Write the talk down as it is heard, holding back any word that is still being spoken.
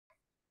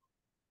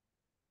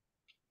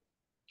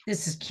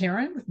This is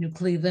Karen with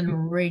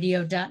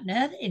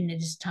NewClevelandRadio.net, and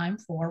it is time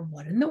for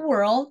What in the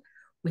World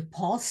with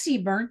Paul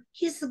Seaburn.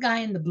 He's the guy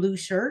in the blue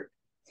shirt,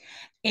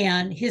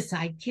 and his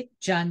sidekick,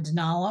 John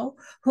DiNallo,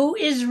 who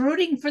is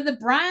rooting for the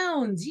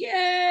Browns.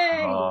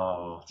 Yay!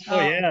 Oh, Oh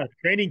Uh, yeah,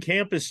 training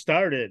camp has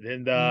started,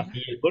 and yeah.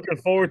 the looking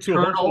forward to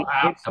eternal hopefully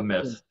good season.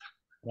 optimist.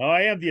 Oh,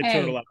 I am the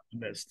eternal Hey,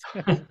 optimist.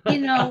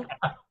 you know,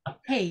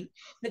 hey,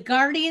 the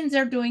Guardians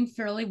are doing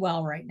fairly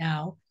well right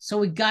now, so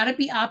we got to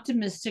be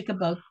optimistic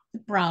about the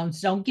Browns.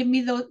 Don't give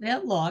me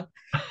that look.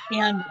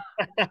 And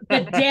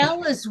the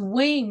Dallas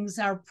Wings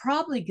are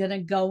probably going to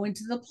go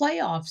into the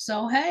playoffs.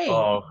 So, hey,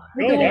 Oh,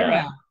 we're Good. All doing yeah,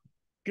 right. well.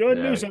 Good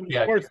yeah, news on the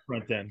yeah. sports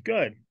front then.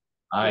 Good.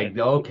 Good.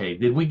 Okay.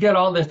 Did we get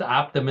all this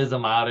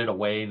optimism out of the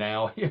way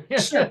now?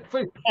 Sure.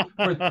 for,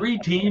 for three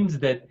teams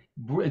that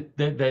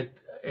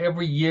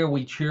every year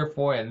we cheer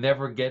for and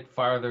never get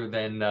farther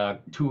than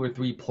two or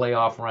three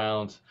playoff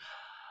rounds,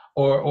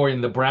 or in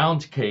the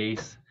Browns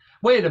case.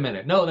 Wait a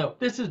minute. No.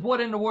 This is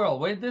what in the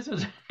world? Wait, this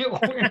is you're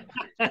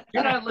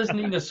not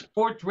listening to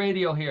sports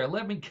radio here.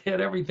 Let me get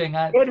everything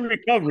out. Good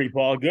recovery,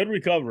 Paul. Good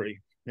recovery.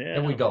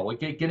 There we Yeah. go. We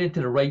get into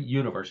the right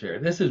universe here.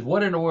 This is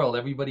what in the world?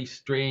 Everybody's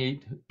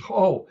straight.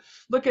 Oh,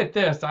 look at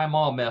this. I'm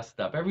all messed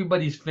up.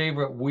 Everybody's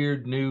favorite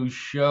weird news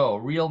show.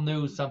 Real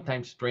news,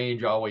 sometimes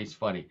strange, always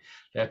funny.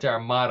 That's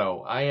our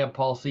motto. I am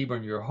Paul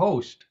Seaburn, your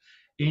host,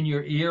 in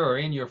your ear or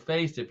in your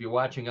face if you're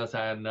watching us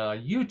on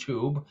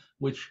YouTube,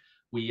 which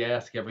we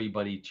ask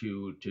everybody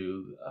to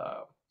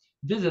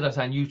visit us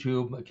on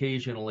YouTube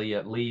occasionally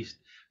at least,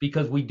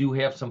 because we do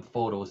have some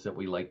photos that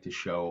we like to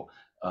show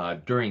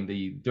during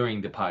the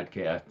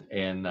podcast,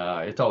 and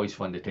it's always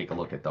fun to take a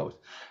look at those.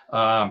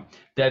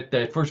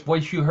 That first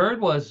voice you heard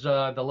was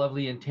the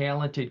lovely and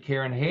talented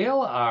Karen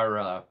Hale,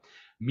 our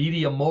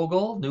media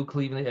mogul, New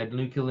Cleveland at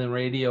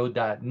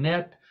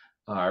NewClevelandRadio.net,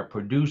 our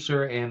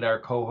producer and our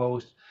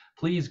co-host.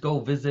 Please go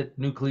visit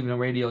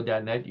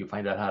NewClevelandRadio.net. You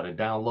find out how to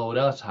download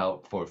us,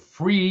 how for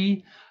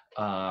free.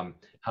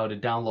 How to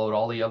download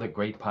all the other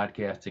great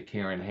podcasts that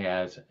Karen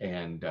has,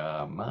 and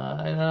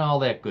all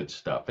that good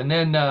stuff. And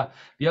then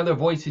the other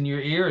voice in your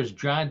ear is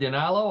John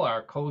DiNallo,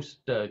 our co-host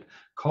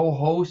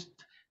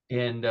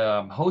and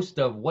host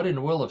of What in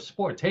the World of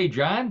Sports. Hey,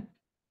 John.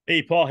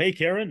 Hey, Paul. Hey,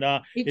 Karen.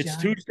 Hey, It's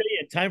John. Tuesday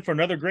and time for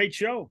another great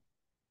show.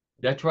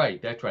 That's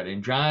right. That's right.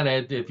 And John,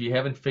 if you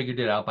haven't figured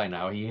it out by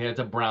now, he has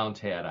a Browns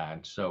hat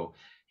on, so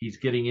he's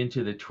getting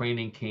into the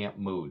training camp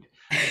mood.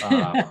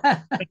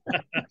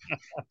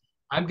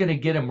 I'm going to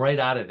get him right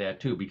out of that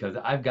too, because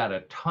I've got a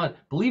ton,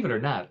 believe it or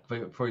not,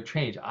 for a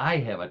change, I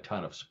have a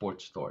ton of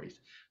sports stories.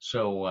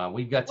 So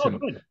we've got Oh, some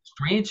good.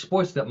 strange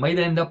sports that might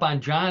end up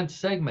on John's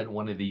segment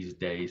one of these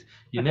days.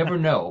 You never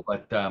know,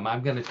 but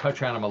I'm going to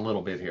touch on them a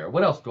little bit here.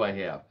 What else do I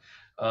have?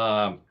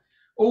 I'm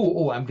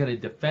going to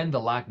defend the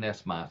Loch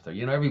Ness Monster.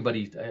 You know,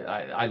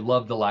 I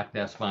love the Loch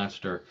Ness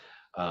Monster.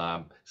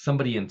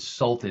 Somebody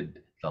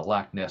insulted the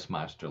Loch Ness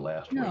Monster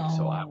last week,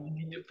 so I will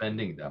be No.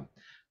 defending them.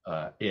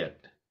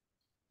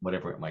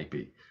 Whatever it might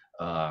be.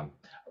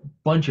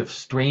 Bunch of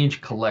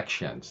strange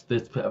collections.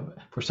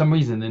 For some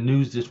reason, the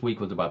news this week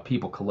was about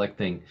people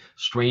collecting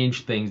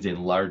strange things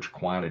in large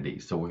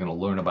quantities. So we're going to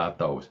learn about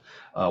those.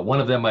 One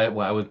of them I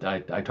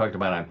talked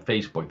about on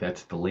Facebook.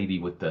 That's the lady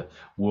with the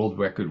world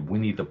record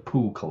Winnie the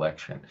Pooh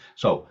collection.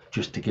 So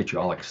just to get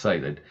you all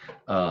excited.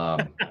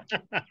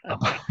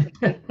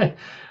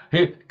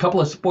 Here, a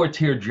couple of sports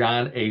here,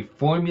 John. A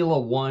Formula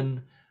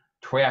One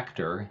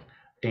tractor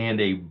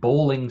and a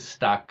bowling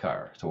stock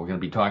car. So we're going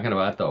to be talking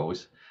about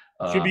those.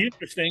 Should Uh, be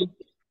interesting.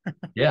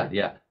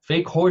 yeah.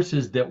 Fake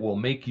horses that will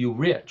make you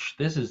rich.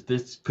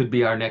 This could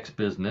be our next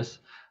business.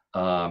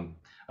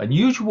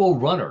 Unusual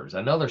runners,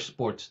 another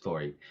sports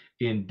story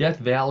in Death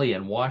Valley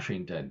and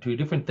Washington. Two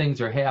different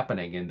things are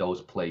happening in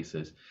those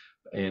places,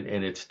 and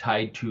it's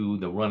tied to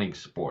the running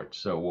sport.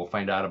 So we'll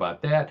find out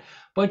about that.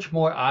 Bunch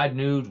more odd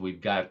news.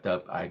 We've got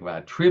I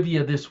got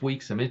trivia this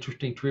week. Some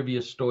interesting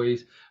trivia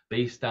stories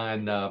based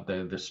on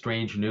the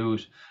strange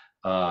news.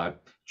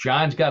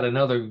 John's got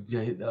another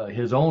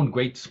his own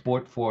great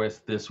sport for us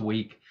this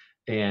week,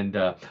 and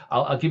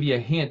I'll give you a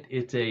hint.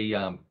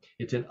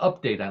 It's an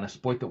update on a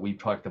sport that we've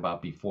talked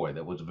about before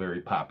that was a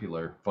very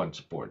popular, fun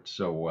sport.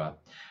 So, and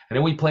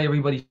then we play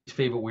everybody's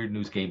favorite weird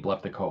news game,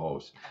 Bluff the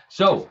co-host.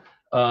 So,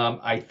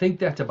 I think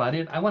that's about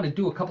it. I want to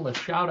do a couple of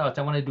shout outs.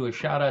 I want to do a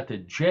shout out to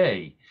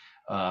Jay.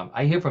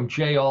 I hear from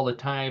Jay all the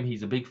time.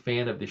 He's a big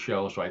fan of the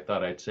show, so I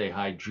thought I'd say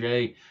hi,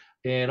 Jay.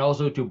 And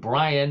also to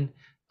Brian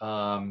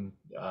down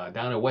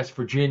in West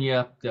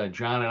Virginia.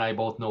 John and I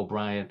both know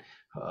Brian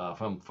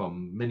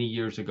from many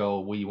years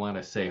ago. We want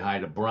to say hi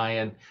to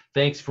Brian.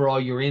 Thanks for all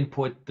your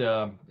input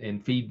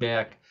and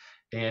feedback.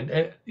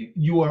 And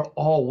you are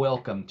all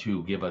welcome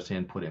to give us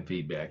input and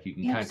feedback. You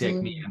can contact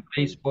me Absolutely. on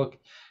Facebook.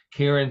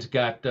 Karen's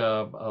got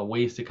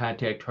ways to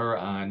contact her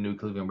on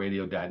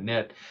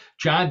newclevelandradio.net.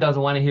 John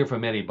doesn't want to hear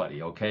from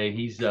anybody. Okay,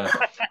 he's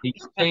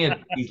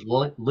saying he's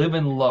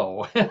living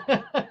low.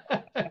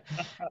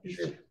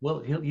 Well,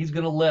 he's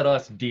going to let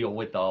us deal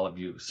with all of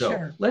you. So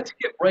Sure. let's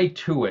get right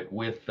to it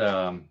with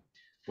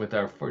with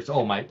our first.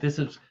 Oh my! This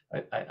is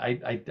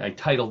I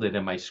titled it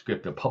in my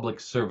script a public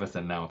service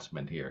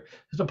announcement here.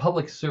 This is a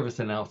public service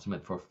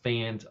announcement for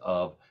fans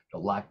of the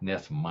Loch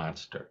Ness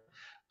Monster.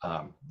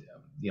 Um,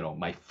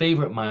 my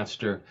favorite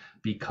monster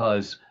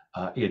because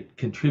it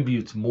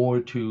contributes more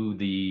to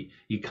the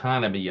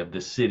economy of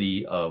the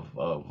city of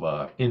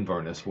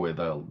Inverness, where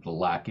the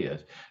loch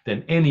is,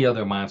 than any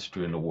other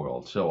monster in the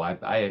world. So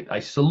I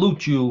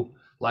salute you,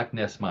 Loch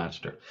Ness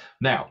Monster.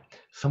 Now,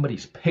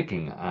 somebody's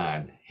picking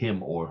on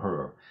him or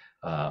her.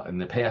 In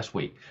the past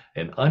week,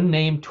 an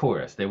unnamed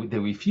tourist, they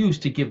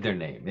refused to give their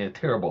name. A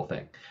terrible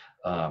thing.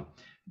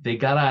 They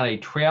got on a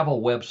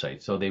travel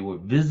website, so they were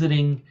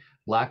visiting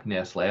Loch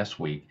Ness last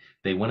week.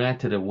 They went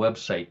onto the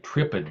website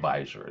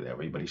TripAdvisor.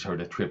 Everybody's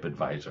heard of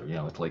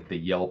TripAdvisor. It's like the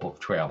Yelp of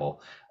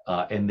travel.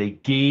 And they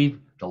gave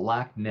the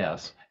Loch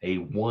Ness a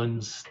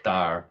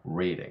 1-star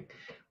rating.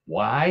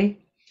 Why?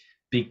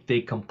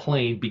 They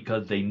complained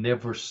because they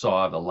never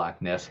saw the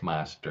Loch Ness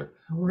Monster.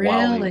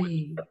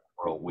 Really?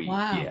 For a week.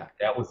 Wow. Yeah,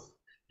 that was,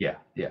 yeah.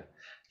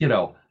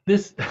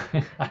 This,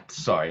 I'm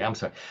sorry.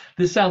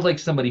 This sounds like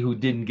somebody who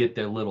didn't get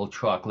their little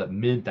chocolate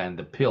mint on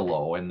the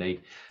pillow, and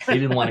they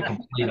didn't want to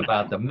complain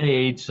about the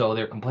maid, so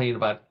they're complaining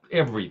about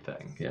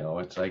everything.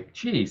 It's like,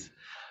 geez.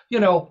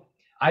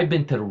 I've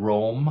been to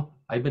Rome.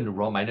 I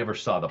never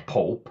saw the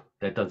Pope.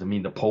 That doesn't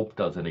mean the Pope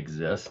doesn't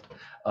exist.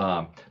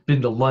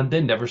 Been to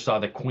London, never saw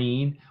the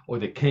Queen or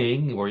the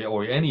King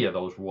or any of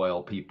those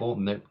royal people,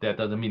 and that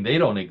doesn't mean they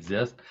don't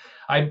exist.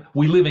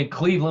 We live in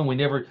Cleveland. We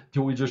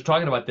were just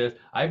talking about this.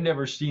 I've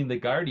never seen the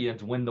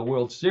Guardians win the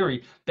World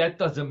Series. That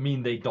doesn't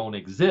mean they don't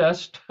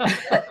exist.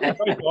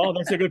 Well,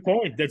 that's a good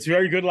point. That's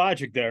very good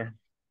logic there.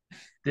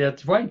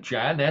 That's right,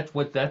 John. That's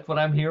what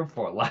I'm here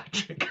for.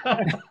 Logic.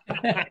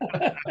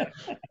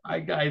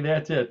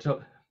 That's it.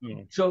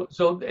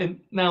 So, and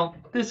now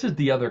this is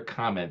the other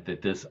comment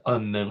that this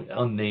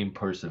unnamed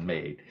person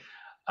made.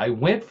 I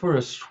went for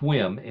a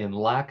swim in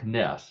Loch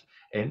Ness,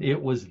 and it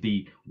was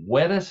the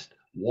wettest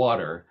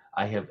water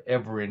I have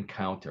ever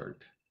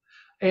encountered.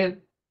 And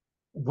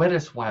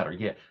wettest water,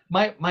 yeah.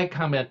 My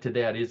comment to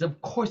that is,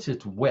 of course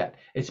it's wet.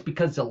 It's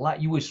because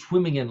you were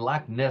swimming in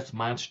Loch Ness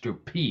Monster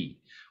pee,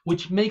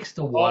 which makes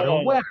the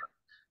water wetter,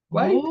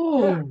 right?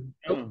 Oh.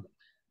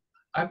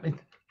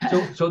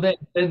 Yeah. So then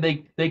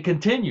they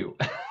continue.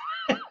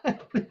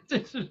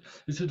 This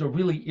is a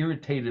really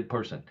irritated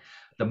person.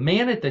 The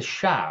man at the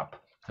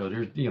shop, so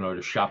there's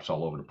there's shops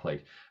all over the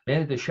place.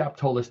 Man at the shop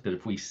told us that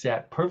if we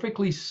sat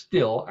perfectly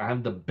still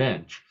on the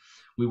bench,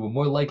 we were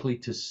more likely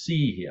to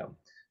see him,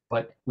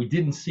 but we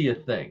didn't see a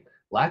thing.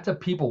 Lots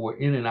of people were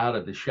in and out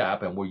of the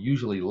shop and were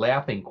usually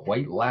laughing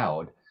quite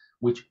loud,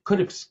 which could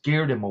have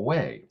scared him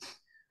away.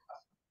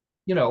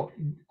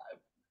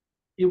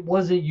 It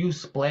wasn't you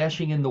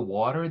splashing in the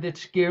water that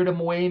scared him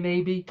away,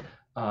 maybe.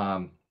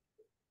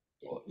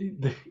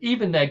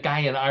 Even that guy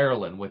in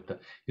Ireland with the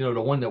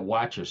one that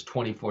watches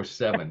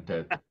 24/7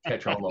 to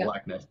catch all the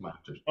Loch Ness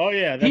monsters. Oh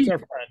yeah, that's our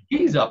friend.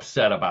 He's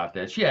upset about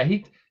this. Yeah,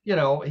 he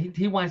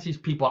wants these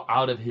people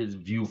out of his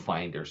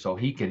viewfinder so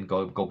he can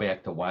go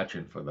back to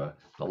watching for the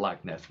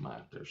Loch Ness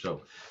monster.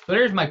 So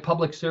there's my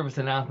public service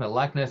announcement.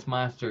 Loch Ness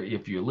Monster,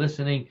 if you're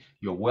listening,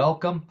 you're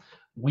welcome.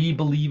 We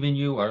believe in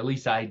you, or at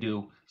least I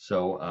do.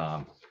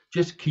 So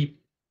just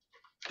keep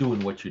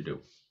doing what you do.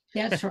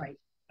 That's right.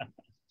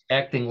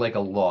 Acting like a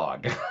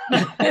log.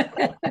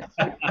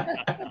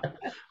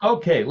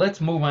 Okay, let's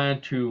move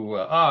on to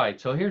all right.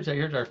 So here's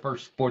our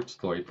first sports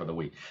story for the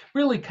week.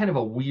 Really kind of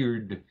a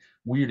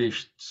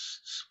weirdish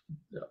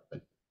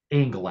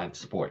angle on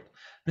sport.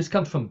 This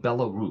comes from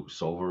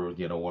Belarus, over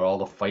where all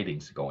the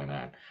fighting's going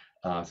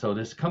on. So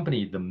this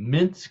company, the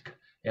Minsk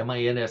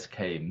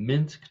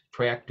Minsk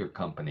Tractor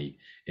Company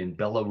in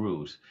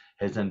Belarus,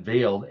 has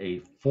unveiled a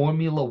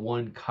Formula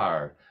One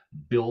car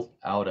built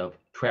out of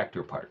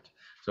tractor parts.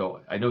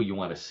 So I know you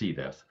want to see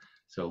this.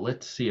 So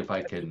let's see if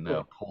I can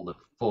pull the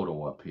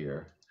photo up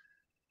here.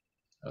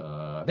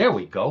 There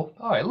we go.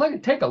 All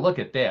right, take a look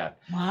at that.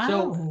 Wow.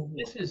 So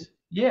this is,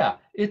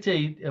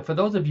 it's for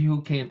those of you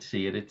who can't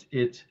see it,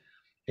 it's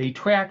a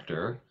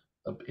tractor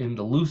in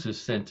the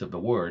loosest sense of the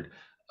word.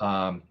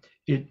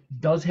 It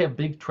does have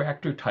big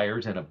tractor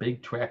tires and a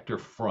big tractor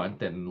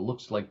front, and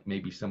looks like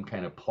maybe some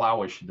kind of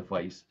plowish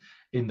device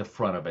in the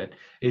front of it.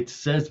 It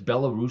says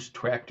Belarus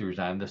Tractors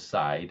on the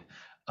side.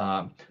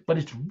 But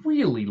it's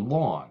really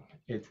long.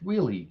 It's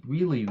really,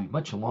 really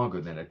much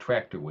longer than a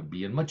tractor would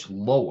be, and much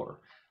lower,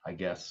 I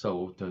guess.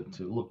 So to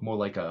look more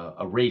like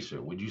a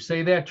racer. Would you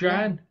say that,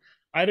 John?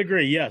 I'd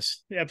agree.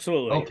 Yes,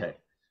 absolutely. Okay.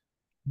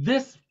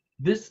 This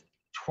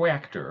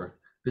tractor,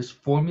 this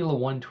Formula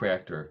One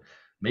tractor,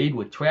 made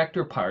with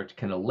tractor parts,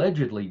 can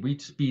allegedly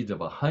reach speeds of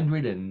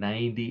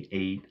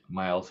 198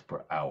 miles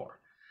per hour.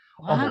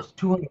 Wow. Almost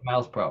 200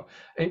 miles per hour.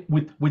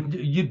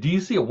 Do you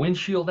see a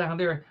windshield down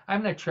there?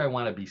 I'm not sure I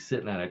want to be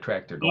sitting on a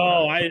tractor.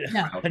 No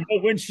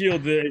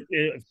windshield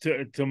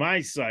to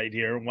my side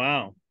here.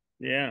 Wow.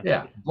 Yeah.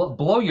 Yeah.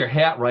 Blow your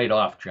hat right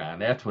off, John.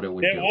 That's what it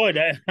would do. It would.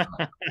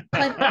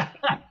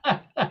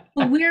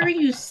 But where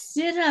you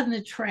sit on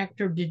the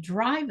tractor to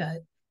drive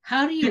it,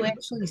 How do you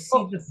actually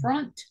see the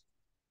front?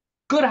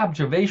 Good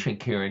observation,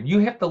 Karen. You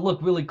have to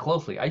look really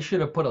closely. I should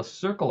have put a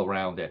circle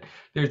around it.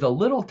 There's a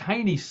little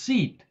tiny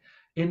seat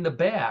in the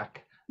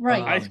back.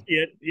 Right. I see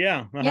it.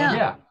 Yeah.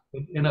 Yeah.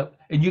 Yeah,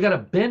 and you got to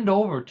bend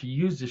over to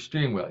use the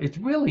steering wheel. It's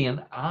really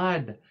an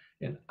odd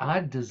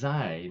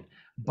design,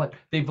 but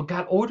they've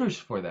got orders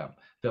for them.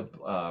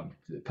 A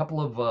couple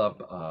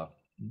of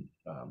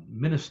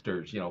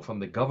ministers, from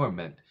the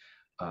government,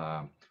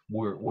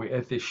 were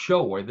at this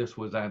show where this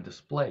was on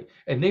display,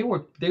 and they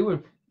were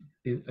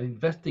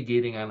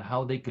investigating on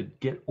how they could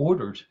get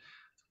orders.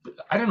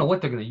 I don't know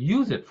what they're going to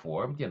use it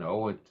for,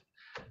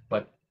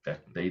 but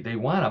they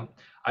want them.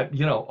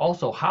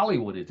 Also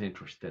Hollywood is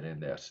interested in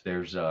this.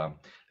 There's a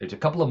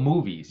couple of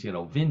movies.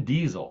 Vin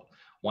Diesel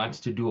wants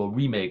to do a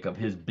remake of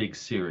his big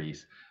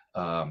series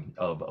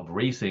of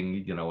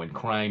racing, and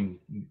crime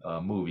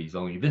movies.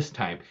 Only this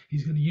time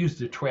he's going to use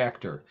the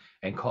tractor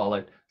and call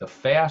it the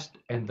Fast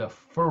and the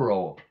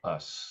Furrow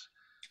Us.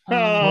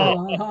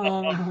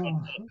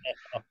 Oh.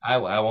 I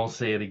won't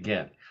say it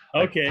again.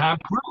 Okay. Tom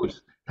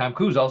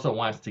Cruise also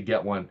wants to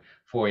get one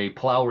for a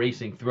plow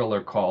racing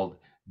thriller called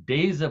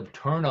Days of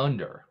Turn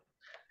Under.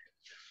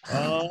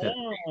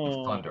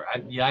 Thunder.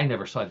 I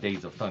never saw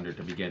Days of Thunder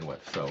to begin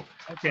with, so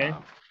Okay.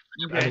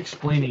 I'm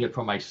explaining it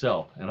for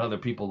myself and other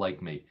people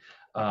like me.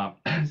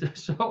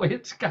 So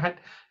it's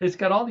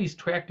got all these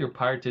tractor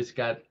parts. It's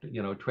got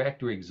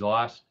tractor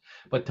exhaust,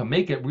 but to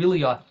make it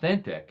really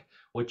authentic,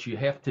 what you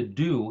have to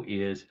do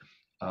is,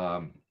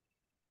 I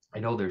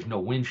know there's no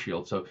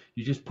windshield, so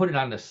you just put it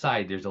on the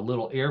side. There's a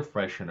little air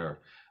freshener,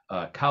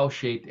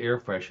 cow-shaped air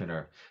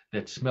freshener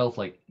that smells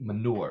like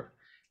manure,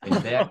 and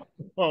that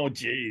Oh,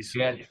 geez.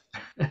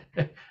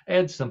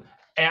 adds some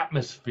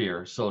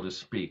atmosphere, so to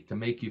speak, to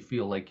make you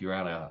feel like you're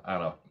on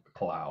a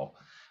plow.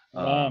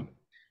 Wow.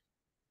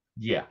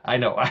 Yeah, I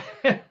know.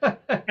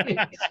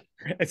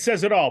 It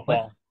says it all,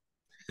 Paul.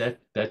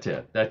 That's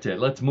it.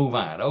 Let's move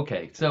on.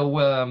 Okay,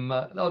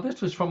 so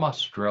this was from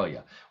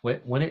Australia.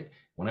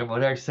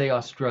 Whenever I say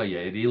Australia,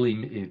 it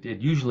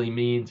usually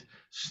means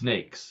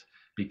snakes,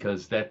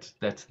 because that's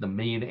the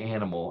main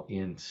animal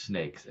in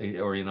snakes,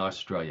 or in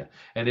Australia,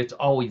 and it's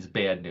always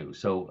bad news.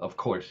 So of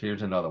course,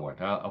 here's another one.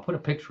 I'll put a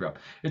picture up.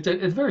 It's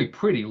a very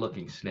pretty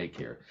looking snake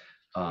here.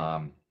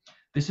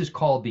 This is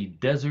called the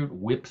desert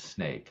whip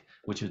snake,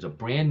 which is a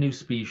brand new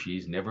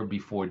species, never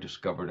before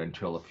discovered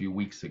until a few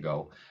weeks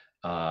ago.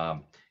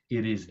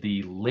 It is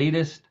the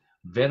latest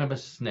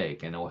venomous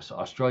snake, and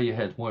Australia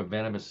has more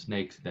venomous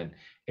snakes than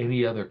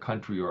any other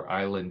country or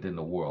island in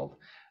the world.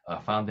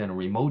 Found in a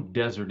remote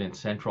desert in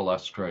central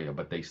Australia,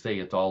 but they say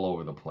it's all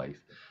over the place.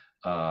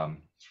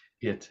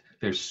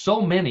 There's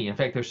so many. In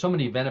fact, there's so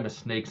many venomous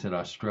snakes in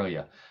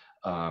Australia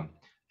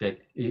that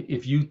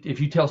if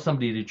you tell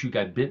somebody that you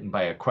got bitten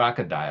by a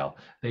crocodile,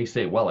 they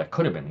say, well, it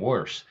could have been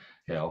worse,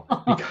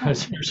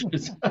 because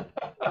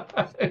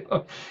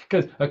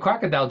because a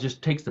crocodile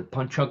just takes a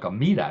chunk of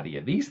meat out of you.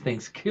 These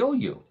things kill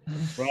you.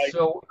 Right.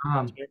 So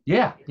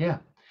yeah.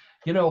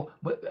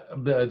 But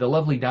the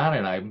lovely Donna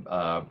and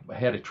I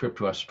had a trip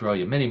to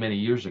Australia many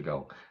years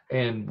ago,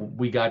 and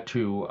we got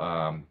to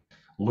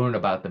learn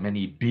about the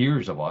many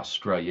beers of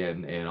Australia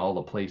and all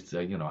the places,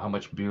 how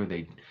much beer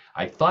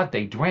I thought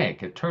they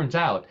drank. It turns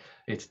out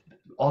it's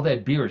all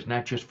that beer is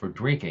not just for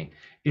drinking,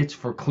 it's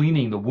for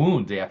cleaning the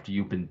wounds after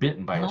you've been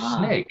bitten by a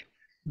snake.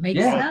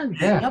 Makes sense.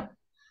 Yeah. Yep.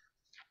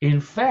 In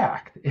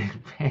fact,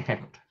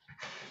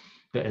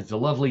 as the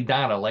lovely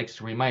Donna likes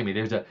to remind me,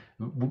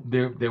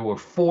 there were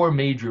 4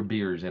 major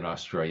beers in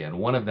Australia, and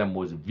one of them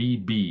was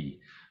VB.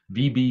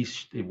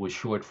 VB, it was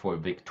short for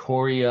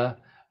Victoria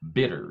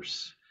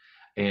Bitters.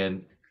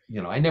 And,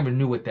 I never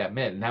knew what that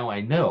meant. Now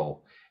I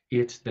know.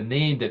 It's the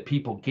name that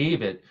people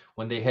gave it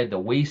when they had to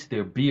waste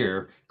their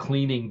beer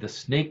cleaning the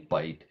snake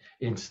bite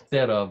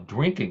instead of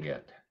drinking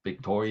it.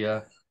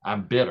 Victoria,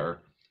 I'm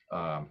bitter.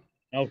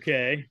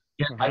 Okay.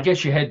 Yeah, I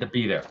guess you had to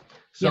be there.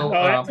 So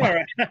that's all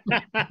right.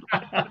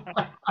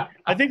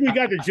 I think we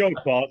got the joke,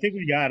 Paul. I think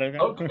we got it.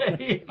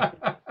 Okay.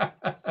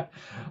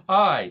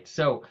 All right.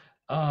 So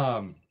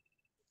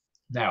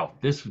now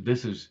this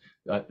is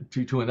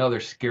to another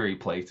scary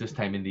place. This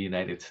time in the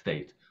United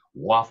States,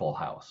 Waffle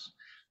House.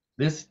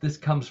 This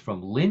comes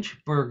from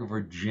Lynchburg,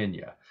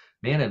 Virginia.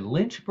 Man in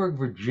Lynchburg,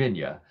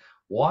 Virginia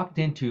walked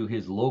into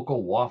his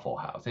local Waffle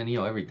House, and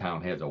every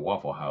town has a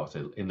Waffle House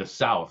in the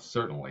South,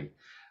 certainly.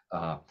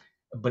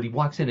 But he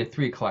walks in at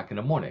 3:00 in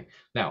the morning.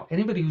 Now,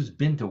 anybody who's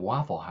been to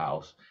Waffle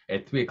House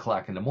at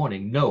 3:00 in the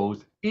morning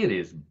knows it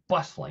is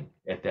bustling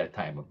at that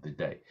time of the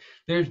day.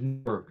 There's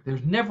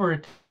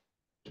never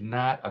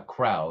not a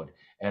crowd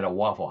at a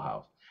Waffle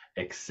House,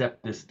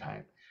 except this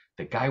time.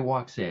 The guy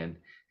walks in.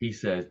 He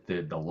says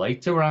the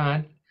lights are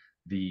on.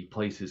 The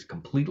place is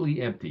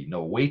completely empty.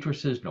 No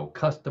waitresses, no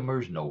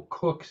customers, no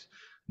cooks,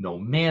 no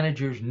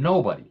managers,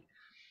 nobody.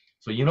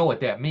 So you know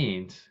what that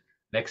means.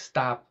 Next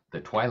stop, the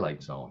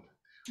Twilight Zone.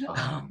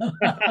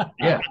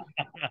 Yeah.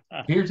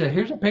 Here's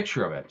a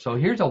picture of it. So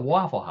here's a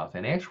Waffle House,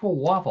 an actual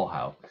Waffle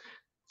House,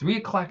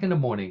 3:00 in the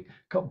morning,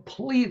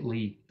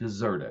 completely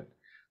deserted.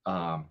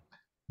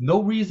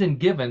 no reason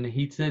given.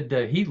 He said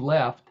he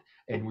left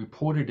and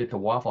reported it to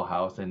Waffle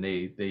House, and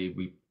a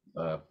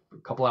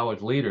couple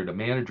hours later, the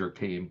manager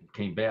came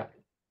back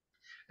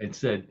and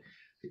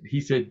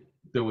he said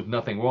there was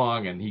nothing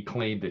wrong, and he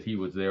claimed that he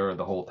was there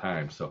the whole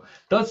time. So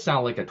it does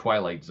sound like a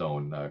Twilight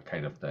Zone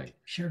kind of thing.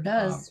 Sure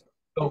does.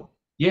 So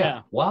yeah,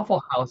 Yeah.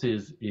 Waffle House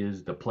is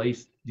the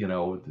place,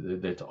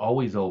 that's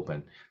always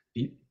open.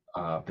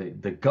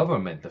 The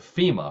government, the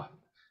FEMA,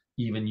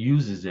 even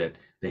uses it.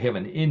 They have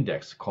an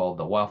index called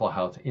the Waffle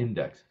House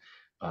Index.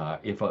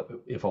 If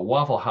a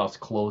Waffle House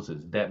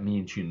closes, that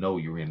means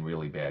you're in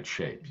really bad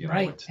shape.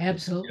 Right,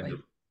 absolutely.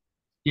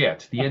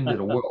 It's the end of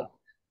the world.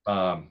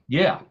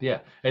 Yeah.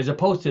 As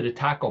opposed to the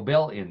Taco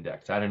Bell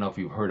Index. I don't know if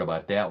you've heard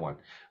about that one,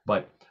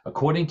 but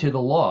according to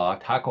the law,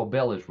 Taco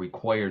Bell is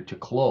required to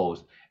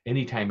close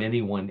anytime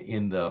anyone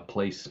in the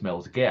place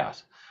smells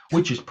gas,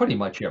 which is pretty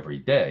much every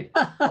day.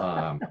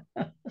 So,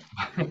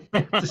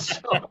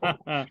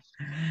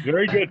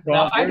 Very good, Paul.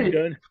 now, Very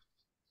good.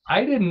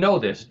 I didn't know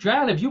this.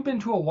 John, have you been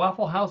to a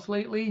Waffle House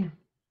lately?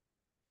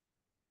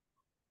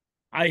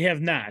 I have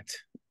not.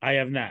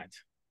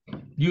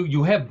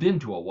 You have been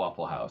to a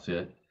Waffle House,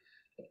 yeah?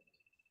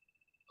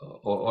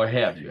 Or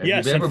have you? Have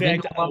Yes, you ever in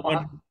been fact, to a Waffle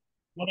House?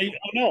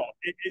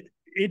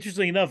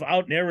 interestingly enough,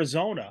 out in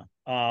Arizona,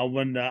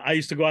 when I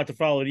used to go out to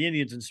follow the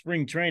Indians in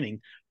spring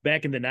training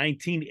back in the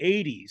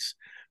 1980s,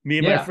 me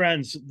and my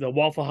friends, the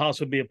Waffle House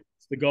would be a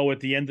place to go at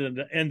the end of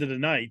the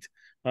night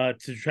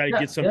to try to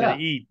get something to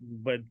eat.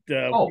 But we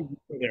were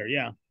there,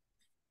 yeah.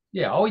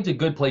 Yeah, always a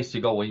good place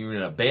to go when you're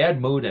in a bad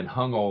mood and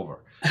hungover.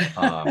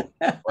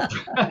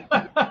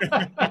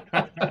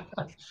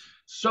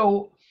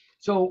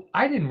 So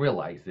I didn't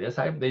realize this.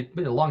 It's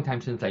been a long time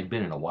since I've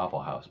been in a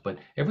Waffle House, but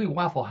every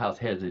Waffle House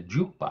has a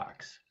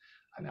jukebox.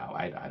 Now,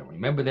 I don't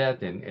remember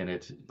that, and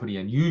it's pretty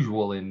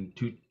unusual in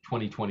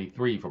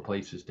 2023 for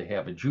places to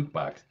have a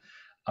jukebox.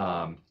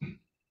 Um,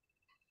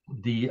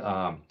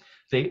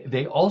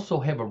 they also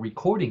have a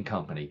recording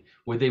company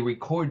where they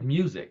record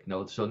music.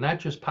 No, so not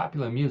just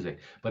popular music,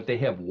 but they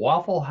have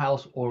Waffle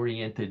House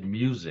oriented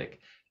music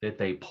that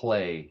they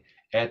play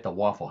at the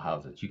Waffle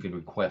Houses. You can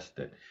request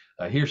it.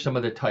 Here's some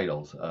of the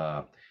titles.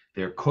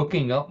 They're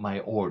Cooking Up My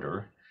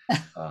Order.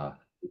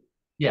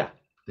 Yeah,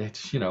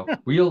 that's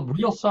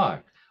real song.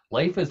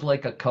 Life is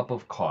Like a Cup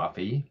of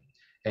Coffee,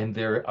 and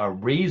there are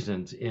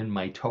raisins in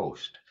my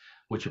toast,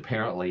 which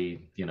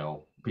apparently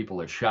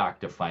people are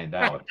shocked to find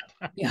out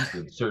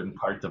in certain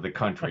parts of the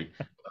country.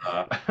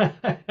 But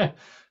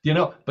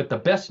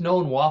the best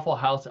known Waffle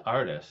House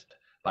artist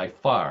by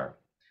far,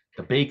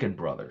 the Bacon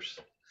Brothers.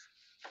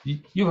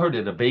 You've heard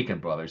of the Bacon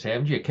Brothers,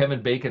 haven't you?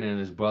 Kevin Bacon and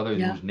his brother,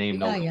 whose name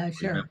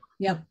sure.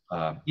 Yep.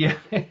 Yeah.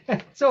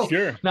 So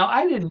Sure. now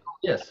I didn't know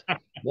this.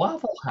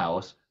 Waffle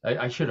House,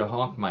 I should have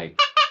honked my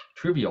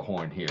trivia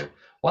horn here.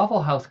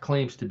 Waffle House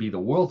claims to be the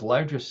world's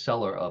largest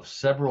seller of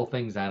several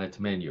things on its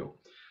menu.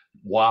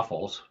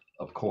 Waffles,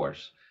 of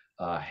course,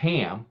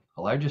 ham,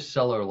 the largest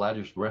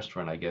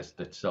restaurant, I guess,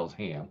 that sells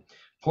ham,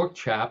 pork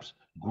chops,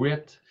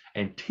 grits,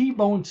 and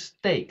T-bone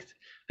steaks.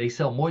 They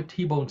sell more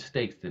T-bone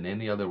steaks than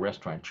any other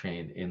restaurant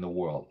chain in the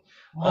world.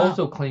 Wow.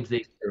 Also claims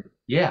they serve,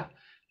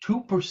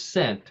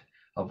 2%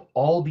 of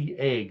all the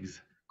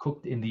eggs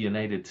cooked in the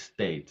United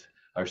States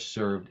are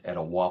served at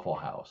a Waffle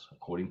House,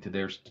 according to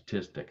their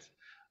statistics.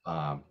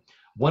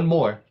 One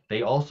more,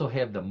 they also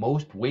have the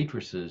most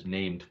waitresses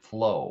named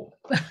Flo.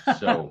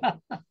 So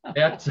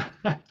that's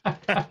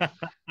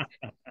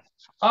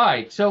all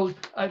right. So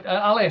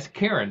I'll ask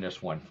Karen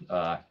this one.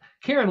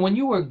 Karen, when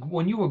you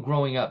were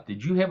growing up,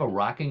 did you have a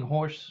rocking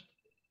horse?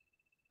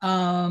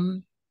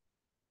 No,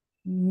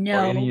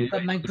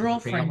 but my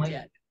girlfriend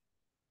did.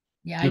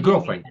 Yeah, your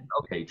girlfriend.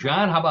 Okay,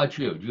 John, how about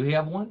you? Do you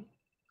have one?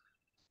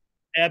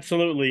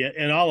 Absolutely,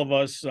 and all of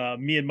us,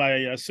 me and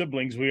my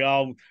siblings, we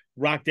all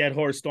rocked that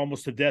horse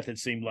almost to death. It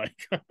seemed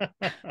like.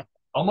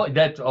 Almost.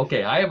 That's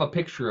okay. I have a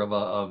picture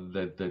of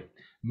the.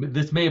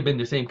 This may have been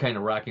the same kind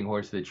of rocking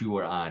horse that you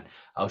were on.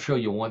 I'll show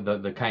you one,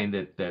 the kind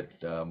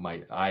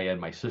that I and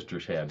my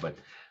sisters had, but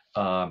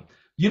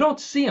you don't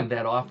see them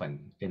that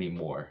often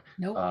anymore.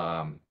 Nope.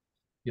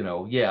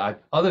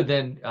 Other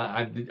than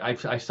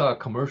I saw a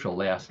commercial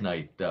last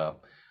night,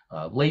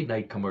 late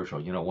night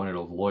commercial. One of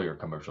those lawyer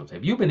commercials.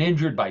 Have you been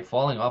injured by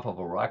falling off of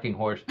a rocking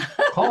horse?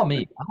 Call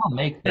me. I'll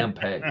make them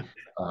pay.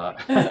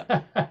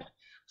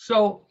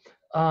 So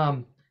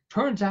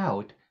turns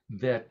out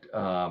that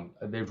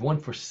there's one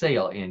for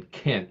sale in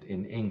Kent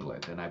in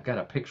England, and I've got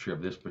a picture of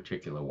this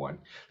particular one.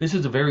 This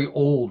is a very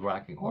old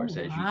rocking horse,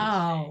 as you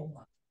can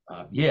see.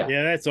 Yeah,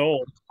 that's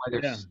old.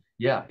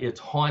 It's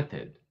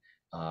haunted.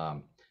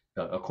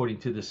 According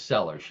to the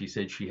seller, she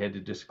said she had to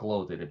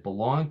disclose it. It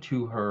belonged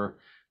to her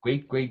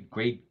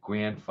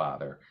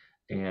great-great-great-grandfather,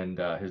 and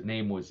his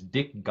name was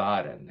Dick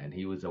Godden, and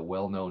he was a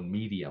well-known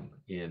medium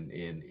in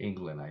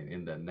England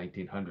in the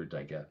 1900s,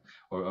 I guess,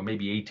 or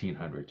maybe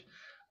 1800s.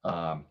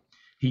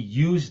 He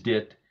used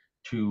it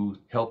to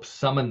help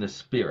summon the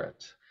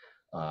spirits.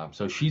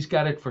 So she's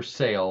got it for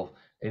sale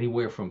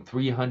anywhere from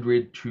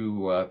 $300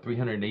 to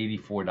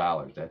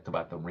 $384. That's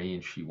about the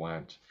range she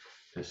wants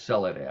to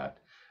sell it at.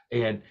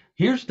 And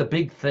here's the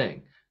big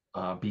thing.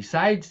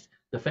 Besides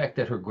the fact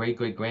that her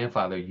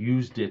great-great-grandfather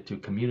used it to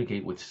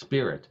communicate with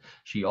spirit,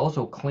 she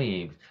also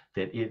claims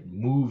that it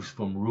moves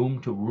from room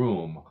to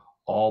room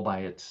all by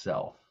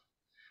itself.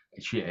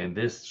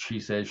 She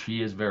says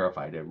she is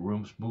verified. It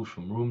moves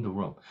from room to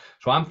room.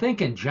 So I'm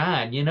thinking,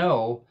 John,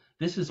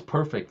 this is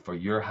perfect for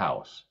your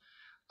house.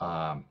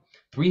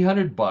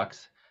 300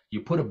 bucks,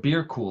 you put a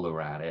beer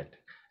cooler on it,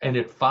 and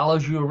it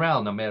follows you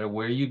around no matter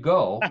where you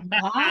go. You're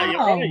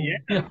right,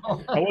 yeah.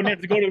 I wouldn't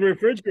have to go to the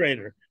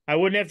refrigerator. I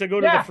wouldn't have to go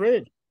to the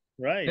fridge.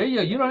 Right. There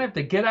you don't have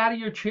to get out of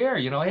your chair,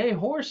 hey,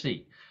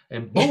 horsey,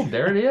 and boom,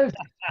 there it is.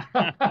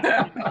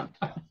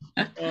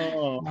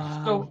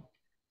 Oh.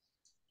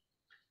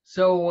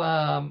 So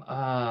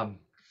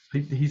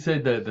he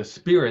said the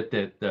spirit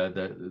that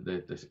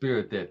the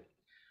spirit that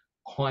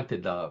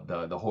haunted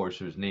the horse,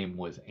 whose name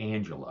was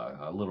Angela,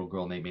 a little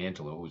girl named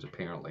Angela, who was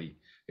apparently,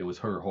 it was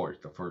her horse,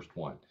 the first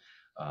one.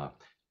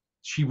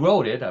 She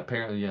wrote it,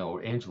 apparently,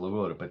 Angela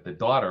wrote it, but the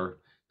daughter,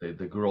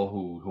 the girl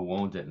who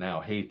owns it now,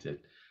 hates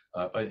it.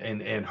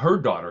 And her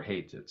daughter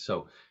hates it.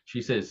 So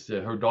she says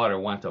her daughter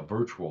wants a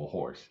virtual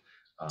horse,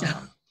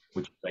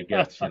 which I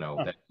guess, that's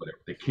whatever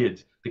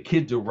the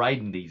kids are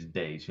riding these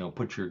days.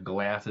 Put your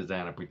glasses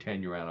on and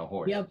pretend you're on a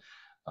horse. Yep.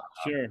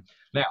 Sure.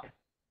 Now,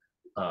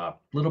 a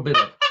little bit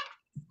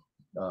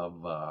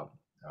of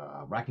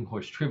rocking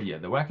horse trivia.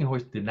 The rocking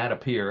horse did not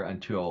appear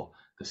until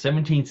the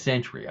 17th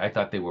century. I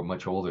thought they were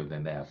much older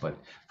than that, but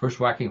first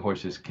rocking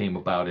horses came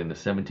about in the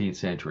 17th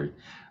century.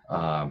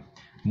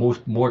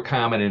 More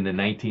common in the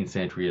 19th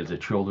century as a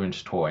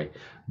children's toy,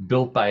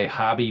 built by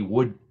hobby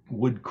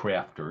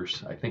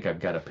woodcrafters. I think I've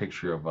got a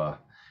picture of a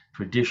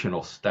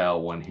traditional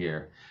style one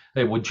here.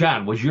 Hey, well,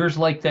 John, was yours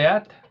like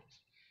that?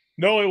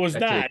 No, it was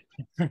not.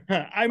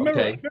 I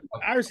remember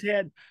ours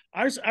had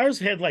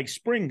like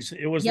springs.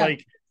 It was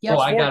like. Oh,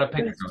 I got a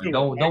picture.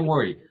 Don't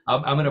worry.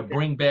 I'm going to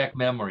bring back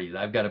memories.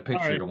 I've got a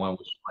picture of the one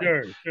with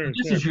springs. Sure.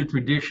 This is your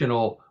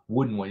traditional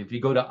wooden one. If you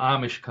go to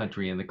Amish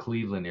country in the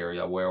Cleveland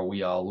area where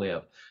we all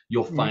live,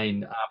 you'll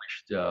find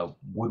Amish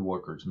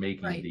woodworkers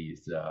making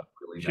these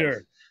really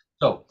nice.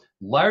 So,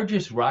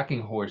 largest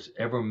rocking horse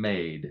ever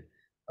made.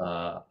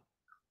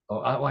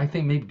 I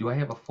think maybe, do I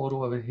have a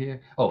photo of it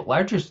here? Oh,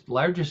 largest.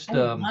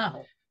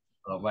 Wow.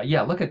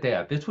 Yeah, look at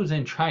that. This was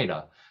in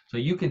China. So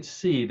you can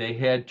see they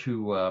had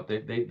to,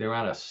 they're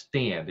on a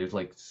stand. There's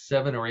like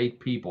 7 or 8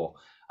 people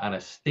on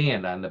a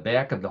stand on the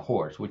back of the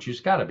horse, which has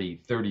got to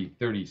be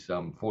 40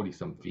 some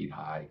feet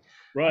high.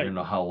 Right. I don't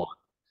know how long.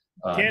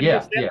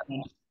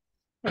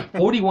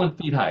 41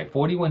 feet high,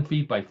 41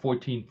 feet by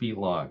 14 feet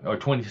long, or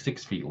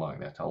 26 feet long.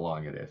 That's how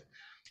long it is.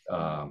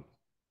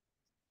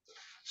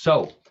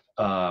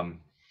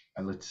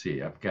 Let's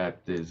see. I've got,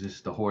 is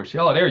this the horse?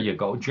 Oh, there you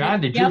go.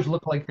 John, did yours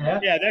look like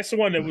that? Yeah, that's the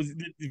one that was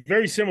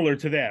very similar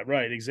to that.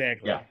 Right,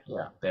 exactly.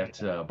 Yeah. That's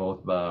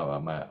both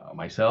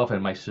myself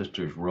and my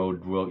sisters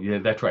rode. Yeah,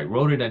 that's right.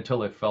 Rode it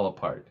until it fell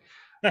apart.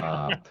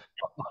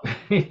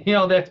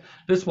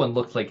 This one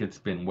looks like it's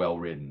been well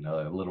ridden,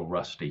 a little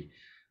rusty.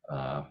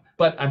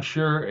 But I'm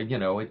sure,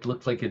 it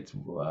looks like it's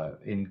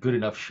in good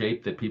enough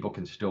shape that people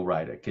can still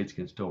ride it. Kids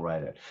can still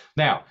ride it.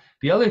 Now,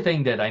 the other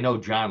thing that I know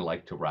John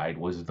liked to ride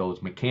was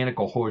those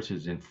mechanical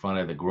horses in front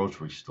of the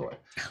grocery store.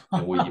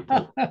 Where you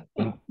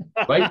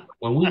right?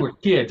 When we were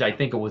kids, I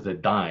think it was a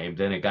dime.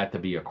 Then it got to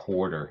be a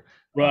quarter.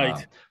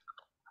 Right.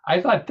 I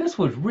thought this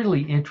was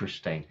really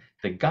interesting.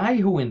 The guy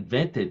who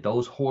invented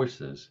those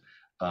horses,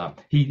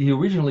 he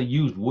originally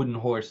used wooden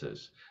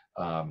horses.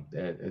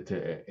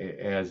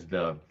 As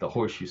the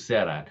horse you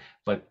sat on,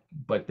 but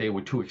they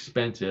were too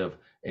expensive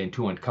and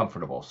too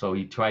uncomfortable. So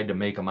he tried to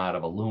make them out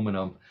of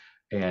aluminum.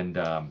 And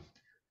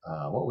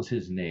what was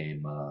his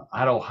name?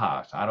 Otto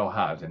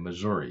Haas in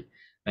Missouri,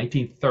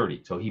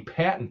 1930. So he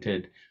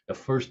patented the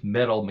first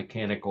metal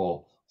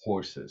mechanical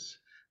horses,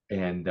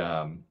 and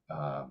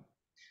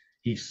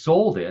he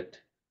sold it.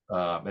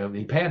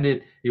 He patented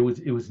it.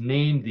 It was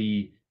named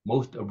the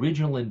most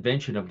original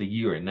invention of the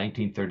year in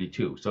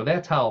 1932. So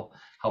that's how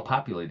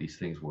popular these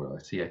things were.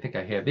 Let's see. I think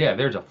I have. Yeah,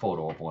 there's a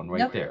photo of one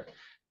right there.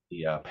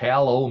 The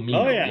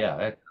Palomino. Oh,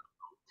 yeah.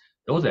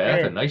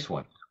 That's a nice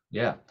one.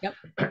 Yeah. Yep.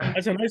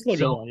 That's a nice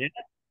looking one. Yeah.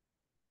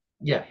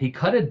 Yeah. He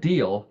cut a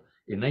deal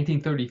in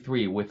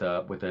 1933 with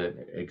a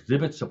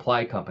exhibit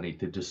supply company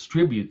to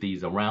distribute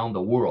these around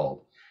the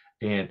world,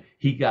 and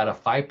he got a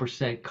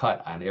 5%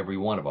 cut on every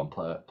one of them,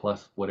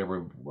 plus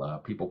whatever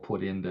people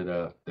put into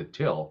the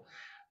till.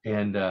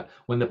 And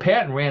when the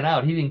patent ran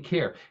out, he didn't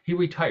care. He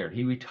retired.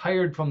 He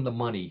retired from the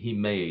money he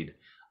made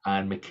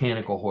on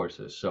mechanical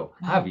horses. So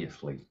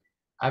obviously,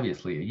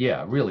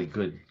 yeah, really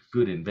good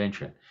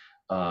invention.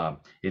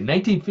 In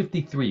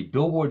 1953,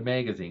 Billboard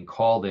magazine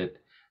called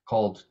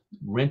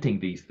renting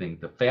these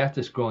things the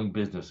fastest growing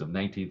business of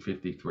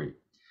 1953.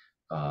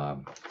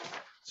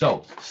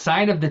 So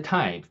sign of the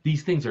times.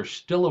 These things are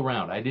still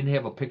around. I didn't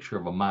have a picture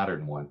of a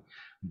modern one,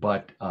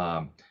 but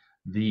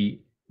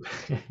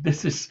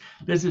this is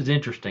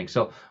interesting.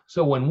 So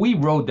when we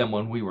rode them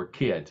when we were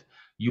kids,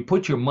 you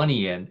put your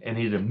money in and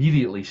it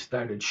immediately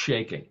started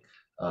shaking.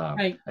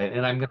 Right.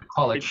 And I'm going to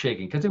call it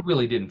shaking because it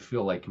really didn't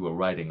feel like you were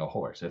riding a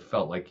horse. It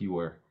felt like you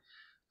were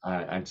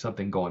on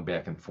something going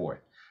back and forth.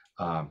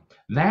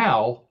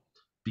 Now,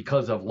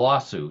 because of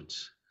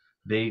lawsuits,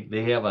 they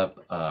have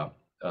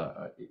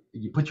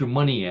you put your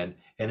money in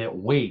and it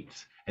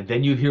waits, and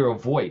then you hear a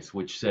voice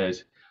which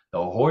says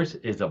the horse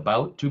is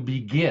about to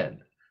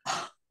begin,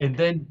 and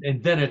then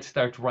it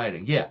starts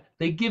riding. Yeah,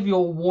 they give you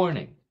a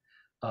warning.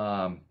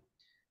 Um,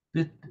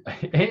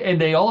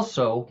 and they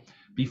also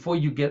before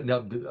you get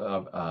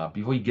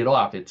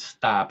off, it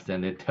stops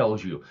and it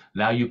tells you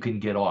now you can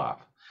get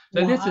off.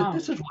 So Wow.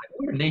 this is why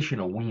we're a nation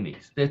of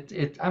weenies.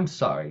 I'm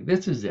sorry,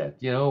 this is it.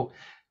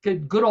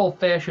 Good old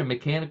fashioned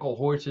mechanical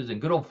horses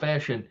and good old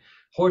fashioned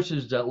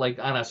horses that like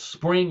on a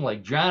spring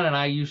like John and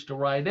I used to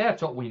ride.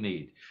 That's what we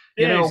need.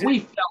 Yeah, We exactly.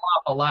 fell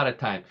off a lot of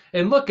times,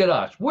 and look at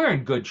us. We're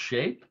in good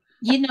shape.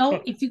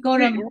 If you go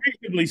to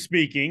Reasonably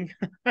speaking.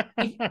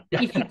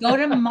 if you go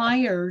to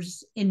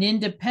Myers in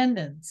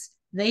Independence,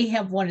 they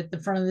have one at the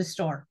front of the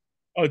store.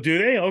 Oh, do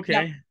they? Yep.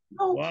 Okay.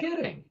 No Wow.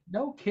 kidding.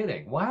 No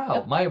kidding.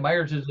 Wow. Yep.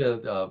 Myers is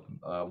a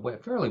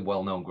fairly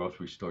well-known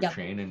grocery store Yep.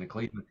 chain in the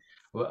Cleveland,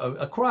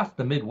 across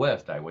the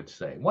Midwest, I would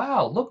say.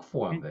 Wow, look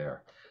for them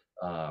there.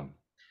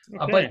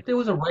 Okay. But there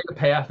was a rite of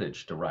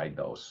passage to ride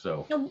those.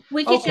 So,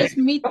 We could okay. just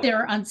meet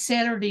there on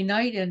Saturday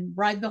night and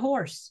ride the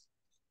horse.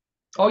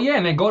 Oh yeah,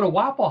 and then go to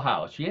Waffle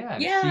House. Yeah,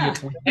 and Yeah. see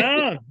if we.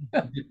 Ah,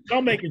 it's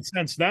all making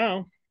sense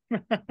now.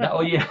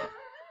 Oh yeah.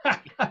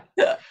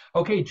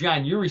 Okay,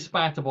 John, you're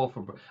responsible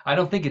for. I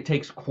don't think it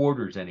takes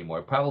quarters anymore.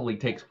 It probably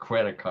takes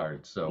credit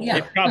cards. So Yeah.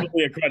 It's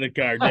probably a credit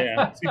card.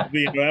 Yeah,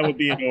 that would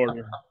be in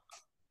order.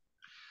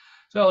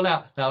 So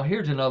now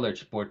here's another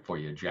sport for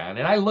you, John.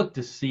 And I look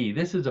to see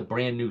this is a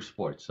brand new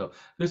sport. So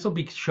this will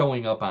be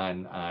showing up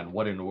on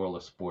What in the World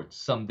of Sports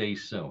someday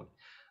soon.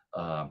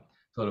 So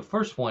the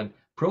first one,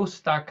 pro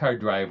stock car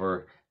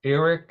driver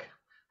Eric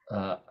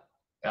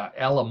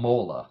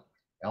Alamola.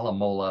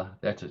 Alamola,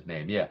 that's his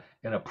name, yeah.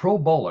 And a pro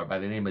bowler by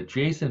the name of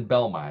Jason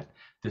Belmont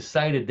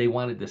decided they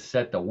wanted to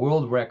set the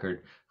world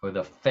record for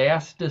the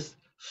fastest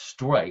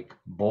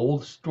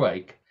bold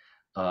strike,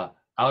 out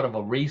of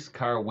a race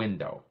car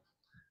window.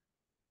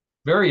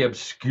 Very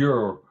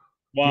obscure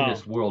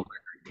Guinness World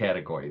Record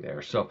category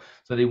there. So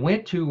they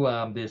went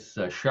to this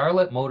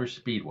Charlotte Motor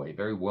Speedway,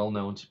 very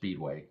well-known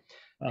speedway,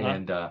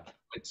 and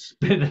it's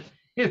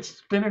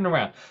spinning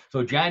around.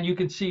 So John, you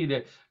can see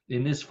that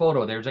in this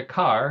photo, there's a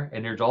car,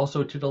 and there's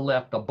also to the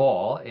left a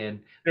ball, and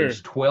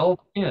there's 12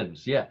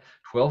 pins. Yeah,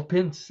 12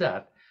 pins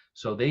set.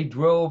 So they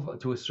drove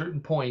to a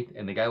certain point,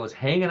 and the guy was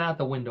hanging out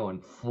the window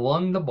and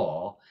flung the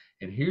ball.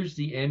 And here's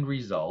the end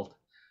result.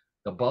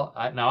 The ball.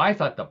 Now I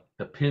thought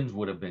the pins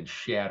would have been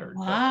shattered.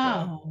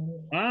 Wow.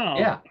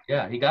 Wow.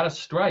 Yeah, he got a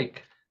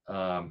strike.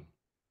 Well,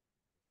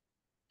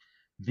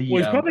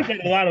 it's probably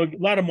got a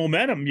lot of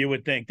momentum. You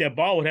would think that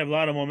ball would have a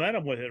lot of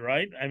momentum with it,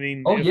 right? I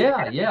mean, oh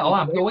yeah.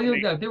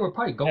 They were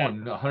probably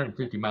going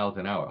 150 miles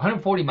an hour,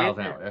 140 miles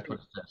an hour. That's what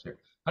it says here.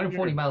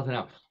 140 miles an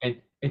hour.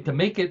 And to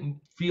make it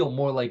feel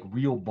more like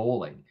real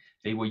bowling,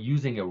 they were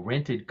using a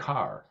rented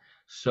car.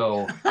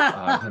 So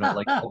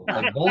like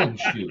bowling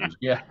shoes.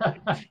 Yeah.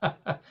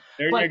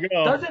 There you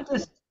go. Doesn't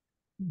this,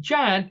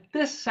 John?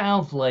 This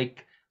sounds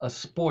like a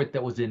sport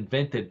that was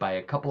invented by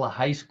a couple of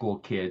high school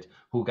kids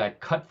who got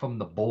cut from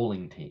the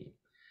bowling team.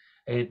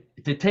 And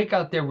to take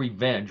out their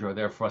revenge or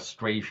their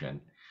frustration,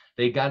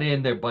 they got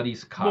in their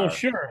buddy's car. Well,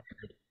 sure.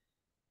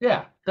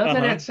 Yeah.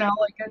 Doesn't it sound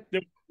like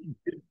it?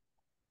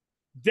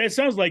 That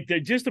sounds like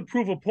just to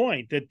prove a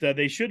point that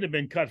they shouldn't have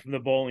been cut from the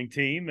bowling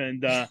team.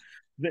 And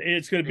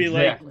it's going to be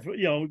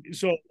exactly. like,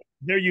 so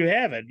there you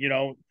have it.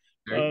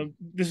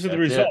 This is the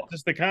result. This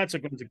is the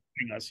consequence of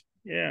killing us.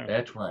 Yeah.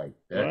 That's right.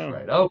 That's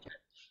right. Okay.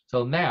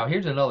 So now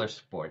here's another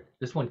sport.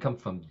 This one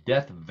comes from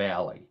Death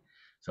Valley.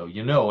 So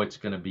it's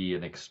going to be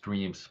an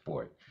extreme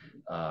sport.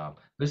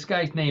 This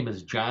guy's name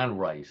is John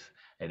Rice.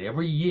 And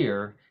every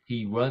year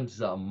he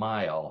runs a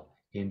mile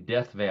in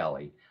Death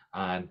Valley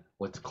on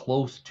what's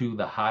close to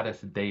the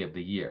hottest day of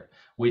the year,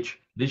 which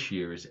this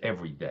year is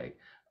every day.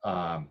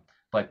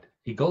 But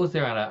he goes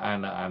there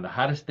on the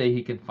hottest day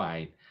he can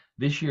find.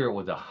 This year it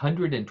was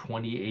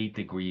 128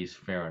 degrees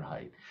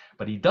Fahrenheit.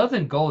 But he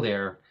doesn't go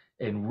there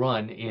and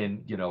run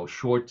in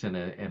shorts and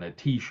a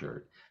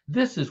t-shirt.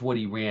 This is what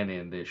he ran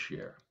in this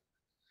year.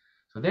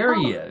 So there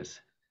he is.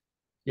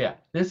 Yeah,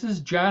 this is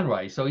John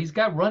Rice. So he's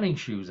got running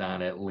shoes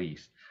on at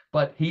least.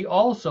 But he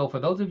also, for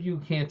those of you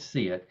who can't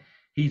see it,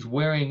 he's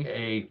wearing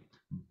a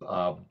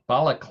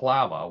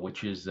balaclava,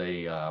 which is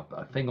a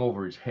thing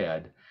over his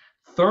head,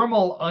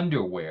 thermal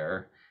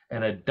underwear,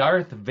 and a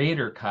Darth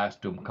Vader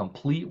costume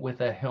complete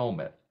with a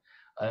helmet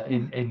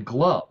and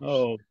gloves.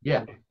 Oh,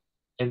 yeah.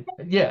 And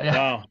yeah,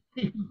 wow.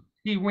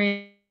 he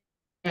ran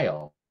a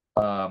mile.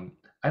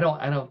 I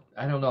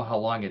don't know how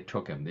long it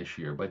took him this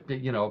year, but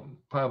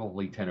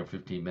probably 10 or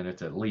 15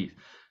 minutes at least.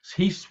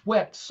 He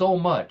sweat so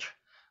much.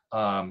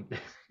 By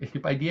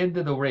the end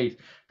of the race,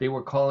 they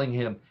were calling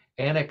him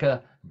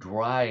Annika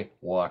Dry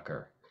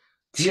Walker.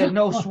 He had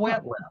no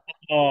sweat left.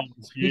 Oh,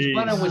 he's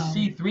running with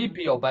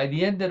C-3PO. By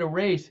the end of the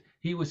race,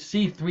 he was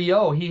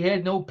C3O. He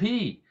had no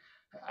P.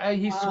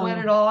 He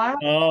sweated all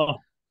out. Oh,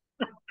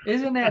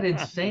 Isn't that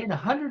insane?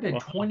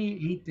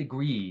 128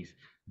 degrees,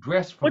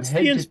 dressed from what's the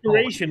head to toe.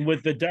 inspiration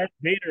with the Darth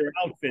Vader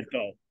outfit,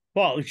 though?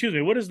 Paul, excuse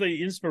me. What is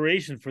the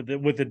inspiration for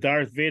with the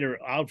Darth Vader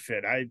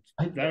outfit? I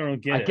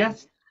don't get I it.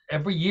 guess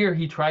every year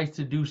he tries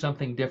to do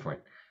something different.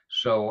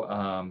 So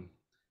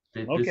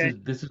Okay.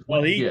 this is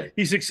what he did.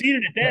 He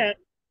succeeded at that.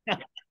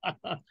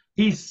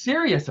 He's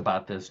serious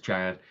about this,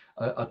 John.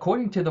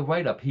 According to the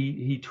write-up,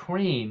 he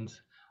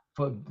trains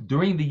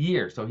during the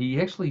year, so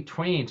he actually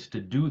trains to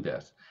do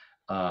this.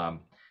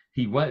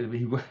 He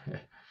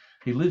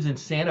lives in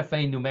Santa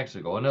Fe, New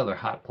Mexico, another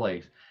hot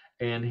place,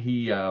 and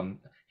he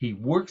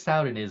works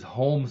out in his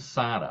home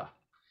sauna,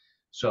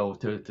 so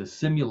to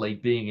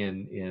simulate being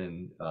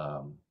in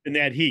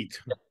that heat.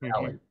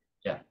 Valley.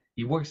 Yeah,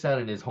 he works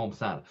out in his home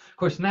sauna. Of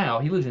course, now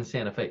he lives in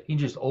Santa Fe. He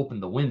just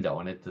opened the window,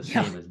 and it's the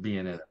same as being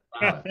in a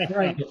sauna.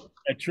 Right.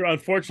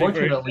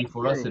 Unfortunately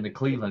for us in the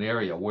Cleveland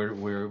area,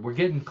 we're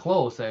getting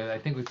close. I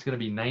think it's going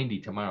to be 90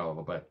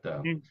 tomorrow, but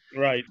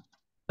right.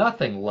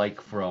 Nothing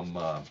like from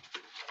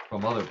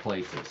other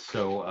places.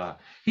 So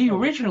he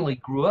originally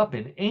grew up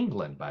in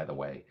England, by the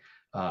way,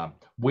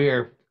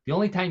 where the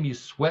only time you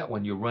sweat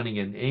when you're running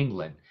in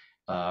England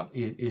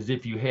is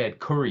if you had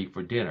curry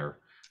for dinner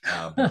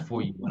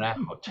before you went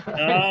out.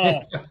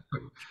 Oh,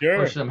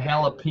 sure. Or some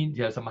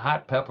jalapeno, some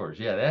hot peppers.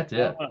 Yeah, that's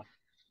it.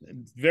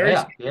 Very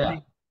yeah.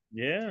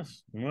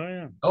 Yes. Oh,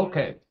 yeah.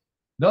 Okay.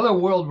 Another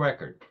world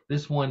record.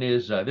 This one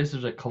is this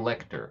is a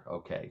collector.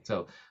 Okay,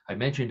 so I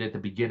mentioned at the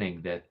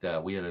beginning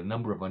that we had a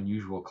number of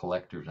unusual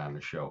collectors on the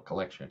show.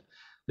 Collection.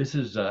 This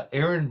is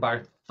Aaron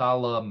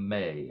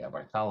Bartholomew, not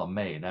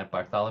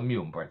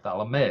Bartholomew,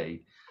 Bartholomew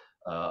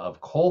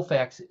of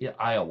Colfax,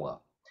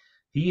 Iowa.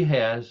 He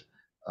has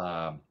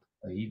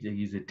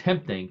he's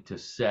attempting to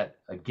set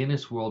a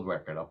Guinness World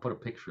Record. I'll put a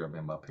picture of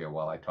him up here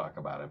while I talk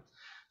about him.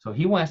 So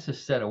he wants to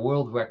set a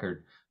world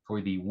record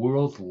for the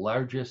world's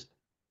largest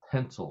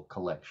pencil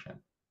collection.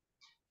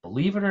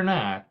 Believe it or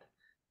not,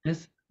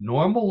 this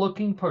normal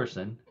looking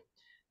person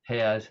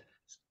has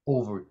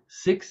over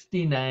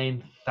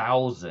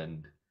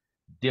 69,000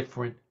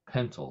 different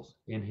pencils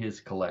in his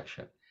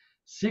collection.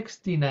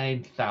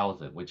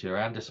 69,000, which are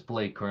on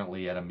display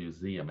currently at a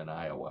museum in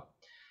Iowa.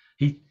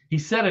 He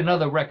set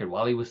another record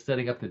while he was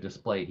setting up the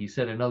display. He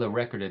set another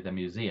record at the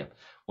museum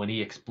when he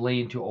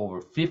explained to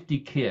over 50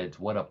 kids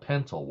what a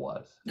pencil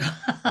was.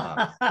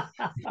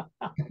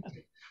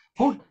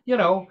 We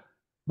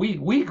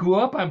grew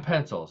up on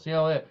pencils.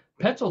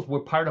 Pencils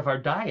were part of our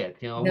diet.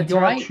 That's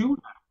right.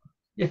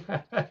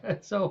 Yeah.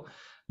 So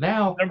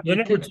now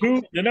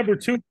the number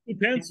two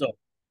pencil,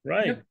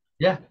 right?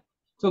 Yeah.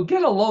 So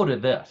get a load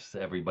of this,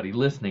 everybody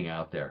listening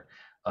out there.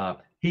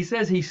 He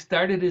says he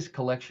started his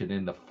collection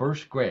in the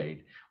first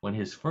grade when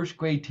his first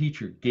grade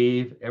teacher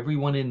gave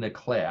everyone in the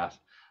class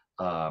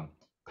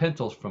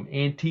pencils from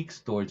antique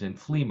stores and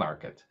flea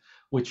markets,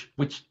 which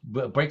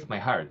breaks my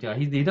heart.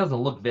 He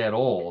doesn't look that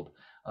old,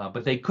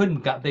 but they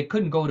couldn't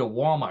go to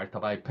Walmart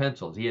to buy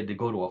pencils. He had to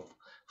go to a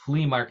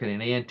flea market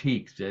in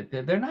antiques.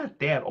 They're not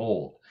that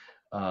old.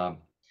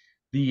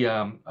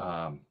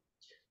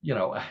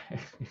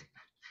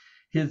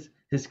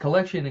 His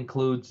collection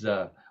includes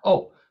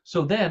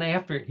so then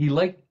after he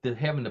liked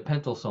having the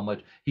pencils so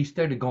much, he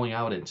started going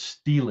out and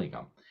stealing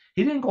them.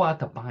 He didn't go out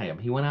to buy them.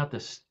 He went out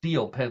to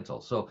steal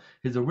pencils. So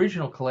his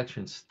original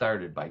collection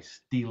started by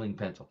stealing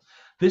pencils.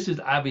 This is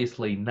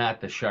obviously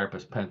not the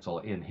sharpest pencil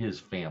in his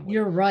family.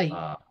 You're right.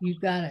 You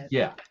got it.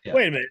 Yeah.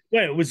 Wait a minute.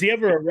 Wait, was he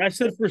ever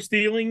arrested for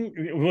stealing?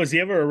 Was he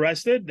ever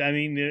arrested? I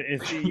mean,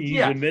 if he's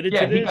admitted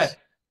to this?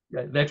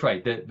 That's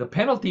right. The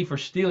penalty for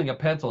stealing a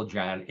pencil,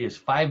 John, is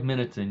 5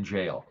 minutes in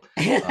jail.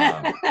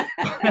 I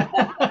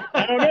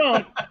don't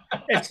know.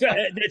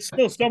 It's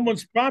still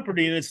someone's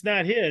property and it's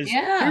not his.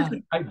 Yeah.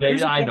 I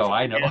know.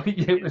 I don't know.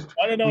 Here's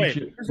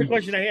the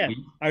question I had.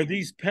 Are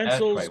these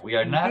pencils? That's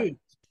right.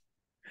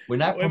 We're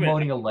not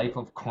promoting a life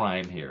of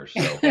crime here.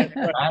 So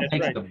that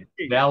makes the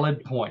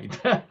valid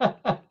point.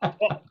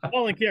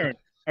 Paul and Karen,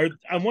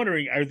 I'm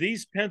wondering, are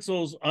these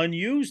pencils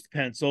unused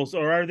pencils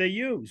or are they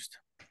used?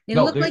 They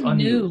look like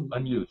new.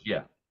 Unused,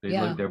 yeah.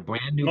 They're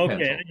brand new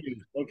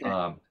pencils.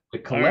 Okay. The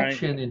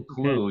collection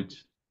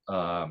includes,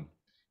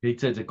 it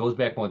says it goes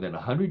back more than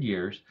 100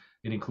 years.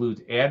 It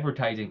includes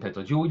advertising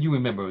pencils. You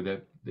remember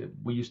that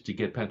we used to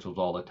get pencils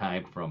all the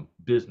time from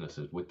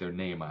businesses with their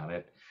name on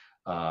it.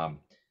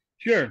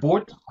 Sure.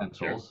 Sports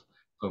pencils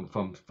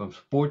from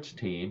sports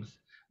teams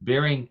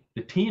bearing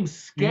the team's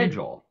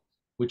schedule,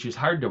 which is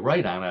hard to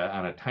write on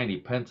a tiny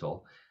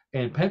pencil,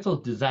 and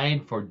pencils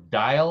designed for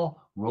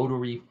dial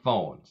rotary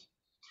phones,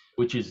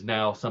 which is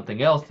now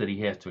something else that he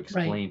has to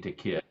explain to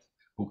kids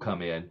who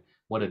come in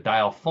what a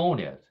dial phone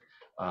is.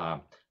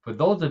 For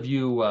those of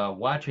you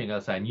watching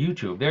us on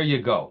YouTube, there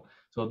you go.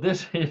 So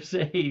this is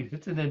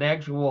an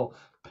actual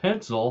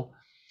pencil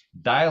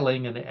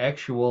dialing an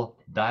actual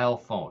dial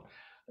phone.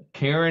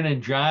 Karen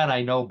and John,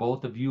 I know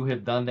both of you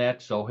have done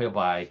that. So have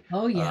I.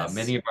 Oh yes.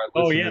 Many of our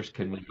listeners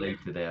can relate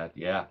to that.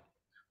 Yeah.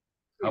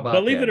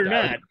 Believe it or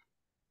not,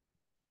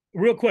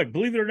 real quick,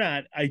 believe it or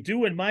not, I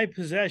do have in my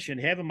possession,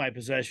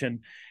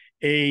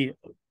 a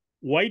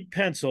white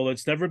pencil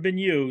that's never been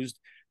used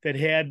that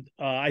had,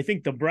 I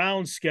think, Cleveland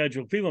Browns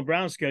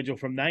schedule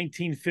from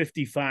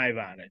 1955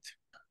 on it.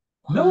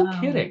 No Wow.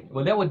 kidding.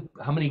 Well,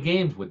 how many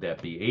games would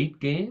that be? 8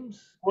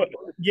 games? Well,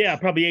 yeah,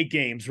 probably 8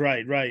 games.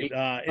 Right. Eight.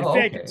 In Oh,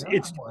 fact, okay.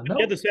 it's Well, the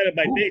other no. side of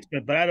my Ooh.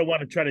 basement, but I don't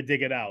want to try to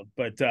dig it out.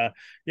 But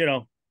you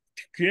know,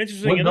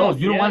 interesting Well, no, enough,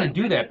 you don't want yeah. to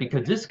do that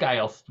because this guy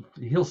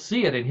he'll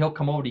see it and he'll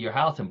come over to your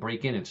house and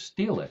break in and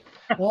steal it.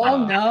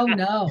 Oh, no,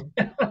 no,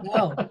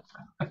 no.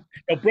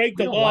 He'll break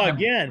We the don't law want him.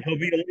 again.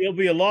 He'll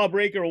be a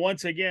lawbreaker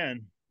once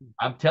again.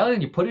 I'm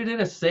telling you, put it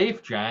in a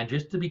safe, John,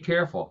 just to be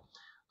careful.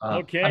 I'm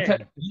Okay.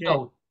 telling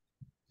you,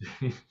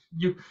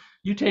 you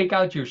you take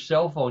out your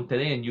cell phone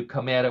today and you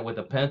come at it with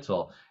a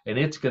pencil, and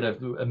it's gonna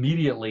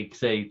immediately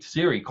say,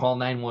 Siri, call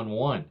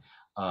 911.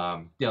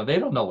 They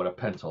don't know what a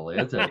pencil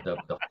is, the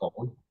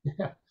phone.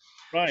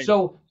 Right.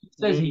 So it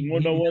says You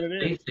won't know he what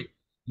it is.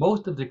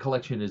 most of the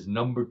collection is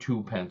number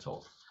two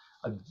pencils.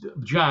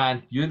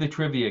 John, you're the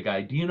trivia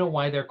guy. Do you know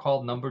why they're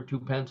called number two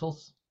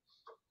pencils?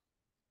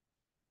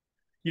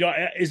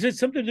 Is it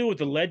something to do with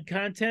the lead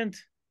content?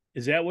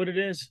 Is that what it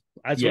is?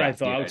 That's what I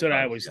thought. That's what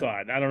I always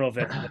thought. I don't know if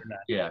that's it or not.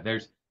 Yeah,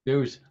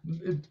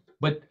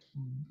 but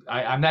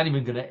I'm not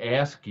even going to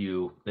ask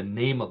you the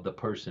name of the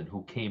person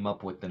who came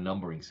up with the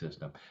numbering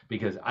system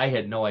because I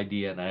had no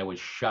idea and I was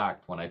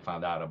shocked when I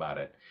found out about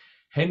it.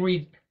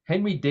 Henry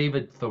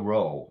David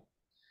Thoreau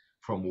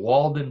from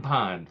Walden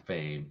Pond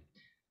fame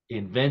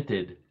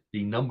invented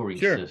the numbering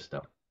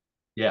system.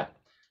 Yeah,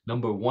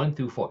 number 1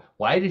 through 4.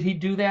 Why did he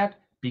do that?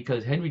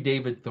 Because Henry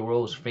David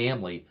Thoreau's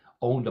family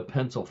owned a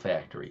pencil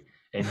factory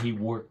and he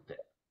worked there.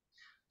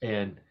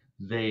 And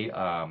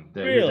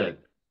Really?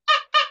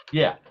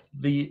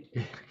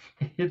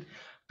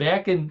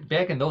 back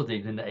in those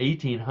days in the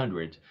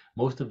 1800s,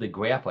 most of the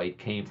graphite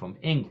came from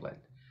England,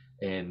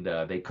 and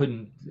they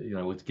couldn't,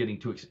 it was getting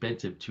too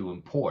expensive to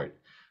import,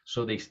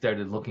 so they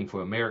started looking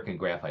for American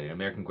graphite. And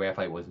American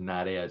graphite was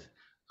not as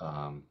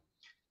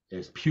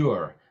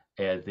pure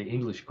as the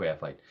English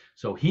graphite.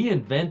 So he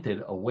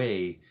invented a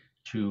way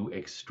to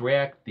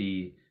extract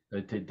to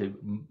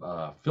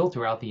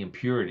filter out the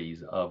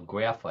impurities of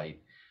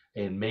graphite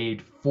and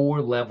made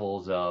 4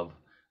 levels of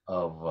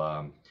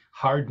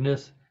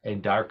hardness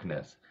and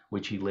darkness,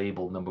 which he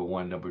labeled number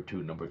 1, number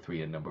 2, number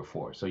 3, and number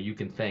 4. So you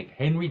can thank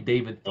Henry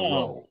David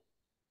Thoreau.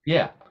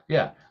 Yeah,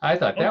 I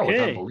thought that was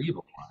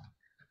unbelievable.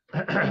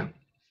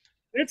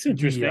 That's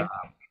interesting.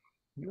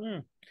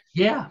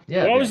 Yeah.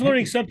 We're always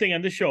learning something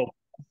on this show.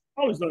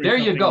 There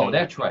you go. New.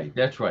 That's right.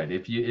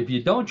 If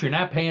you don't, you're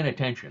not paying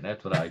attention.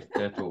 That's what we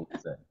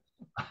say.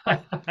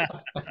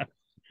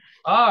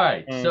 All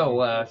right.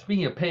 So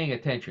speaking of paying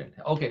attention,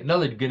 okay,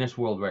 another Guinness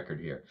World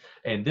Record here,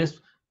 and this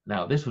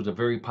was a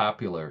very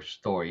popular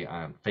story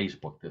on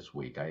Facebook this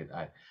week.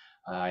 I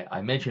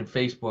mentioned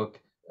Facebook,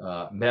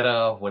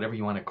 Meta, whatever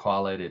you want to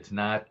call it. It's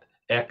not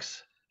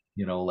X,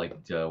 like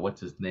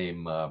what's his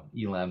name,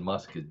 Elon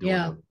Musk is doing.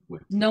 Yeah.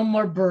 No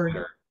more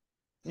bird.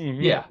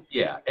 Mm-hmm.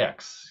 Yeah,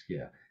 X.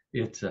 Yeah,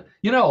 it's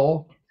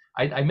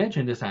I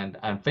mentioned this on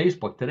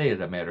Facebook today.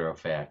 As a matter of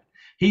fact,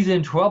 he's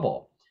in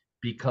trouble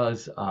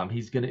because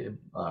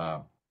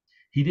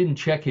he didn't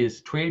check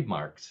his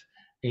trademarks,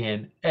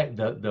 and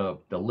the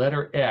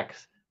letter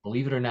X,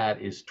 believe it or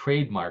not, is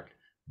trademarked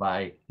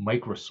by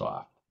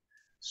Microsoft.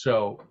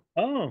 So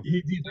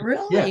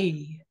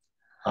really?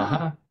 Yeah.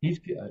 I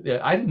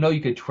didn't know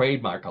you could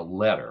trademark a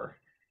letter.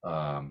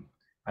 I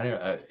don't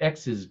know,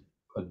 X is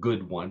a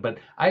good one, but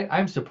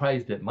I'm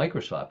surprised that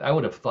Microsoft. I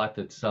would have thought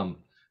that some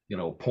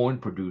porn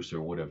producer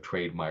would have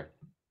trademarked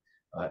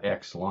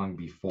X long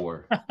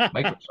before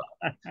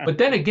Microsoft. But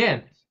then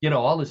again,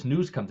 all this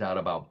news comes out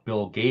about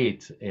Bill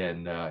Gates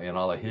and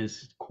all of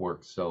his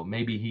quirks. So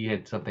maybe he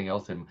had something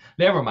else in.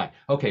 Never mind.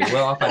 Okay,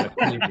 we're off on a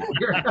tangent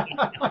here.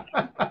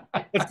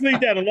 Let's leave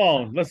that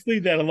alone.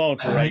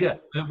 For right.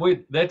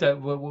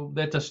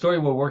 That's a story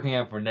we're working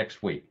on for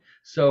next week.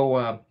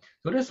 So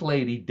this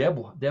lady,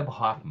 Deb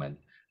Hoffman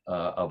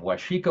of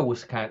Waukesha,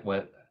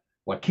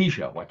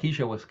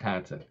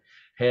 Wisconsin,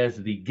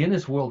 has the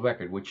Guinness World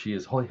Record, which she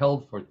has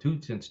held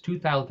since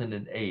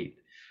 2008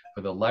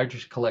 for the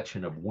largest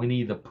collection of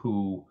Winnie the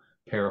Pooh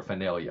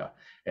paraphernalia.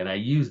 And I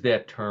use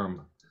that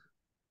term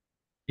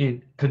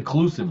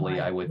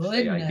conclusively, I would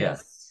say, I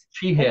guess.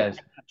 She has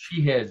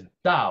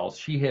dolls,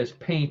 she has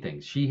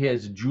paintings, she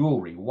has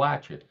jewelry,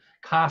 watches,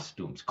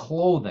 costumes,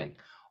 clothing,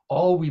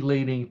 all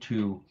relating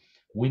to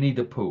Winnie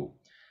the Pooh.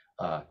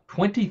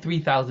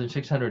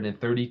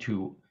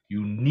 23,632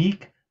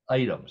 unique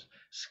items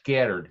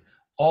scattered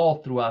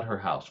all throughout her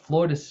house,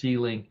 floor to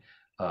ceiling,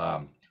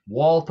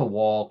 wall to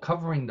wall,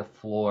 covering the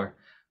floor.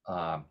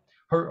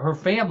 Her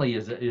family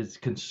is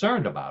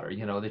concerned about her,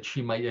 that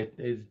she might,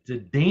 it's a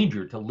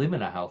danger to live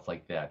in a house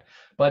like that.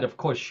 But of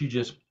course, she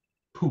just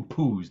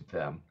poo-poos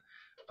them.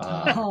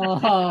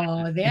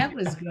 That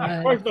was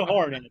good. Where's the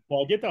horn in it,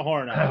 Paul? Get the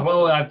horn out.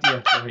 Well, right.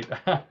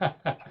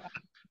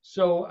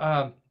 So,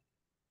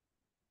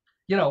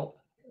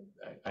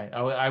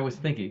 I was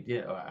thinking,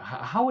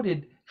 how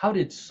how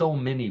did so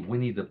many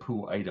Winnie the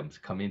Pooh items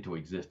come into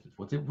existence?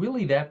 Was it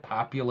really that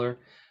popular?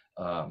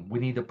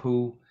 Winnie the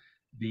Pooh,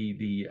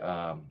 the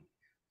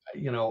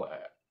you know,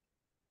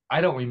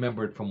 I don't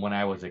remember it from when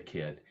I was a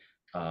kid.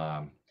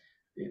 Um,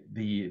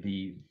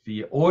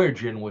 the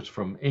origin was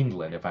from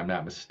England, if I'm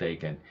not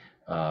mistaken.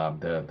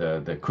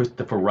 The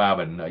Christopher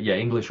Robin, yeah,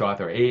 English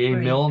author A.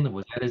 Right. Milne,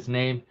 was that his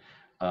name?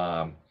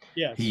 Um,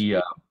 Yes. he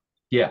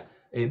Yeah,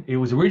 it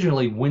was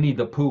originally Winnie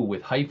the Pooh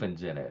with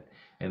hyphens in it,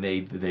 and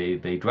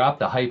they dropped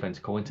the hyphens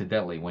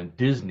coincidentally when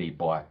Disney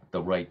bought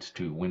the rights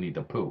to Winnie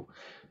the Pooh,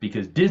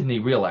 because Disney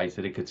realized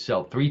that it could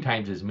sell 3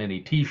 times as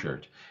many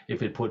T-shirts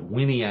if it put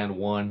Winnie on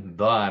one,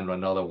 the on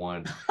another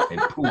one,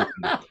 and Pooh,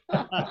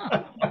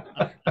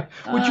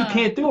 which you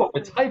can't do if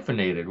it's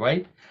hyphenated,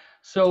 right?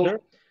 So,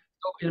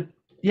 Sure.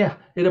 yeah,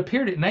 it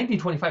appeared in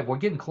 1925. We're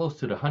getting close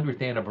to the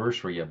 100th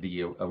anniversary of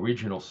the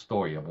original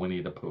story of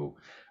Winnie the Pooh.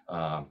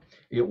 Um,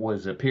 it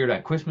was appeared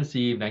on Christmas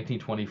Eve,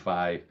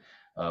 1925,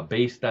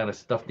 based on a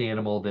stuffed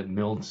animal that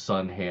Milne's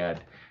son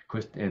had,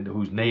 and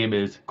whose name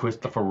is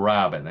Christopher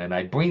Robin. And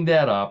I bring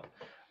that up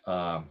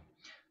um,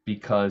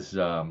 because,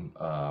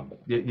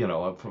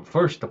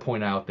 first to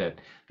point out that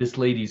this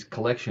lady's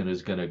collection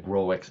is going to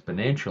grow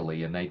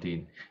exponentially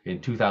in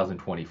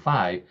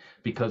 2025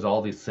 because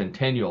all this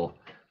centennial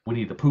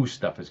Winnie the Pooh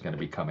stuff is going to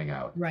be coming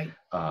out. Right.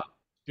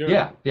 Sure.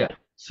 Yeah.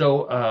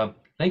 So,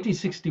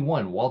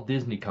 1961, Walt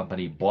Disney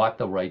Company bought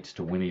the rights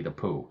to Winnie the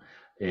Pooh,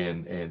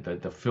 and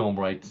the film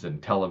rights and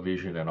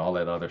television and all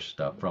that other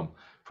stuff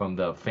from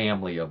the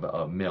family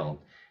of Milne,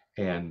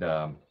 and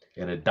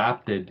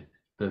adopted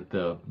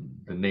the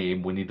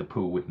name Winnie the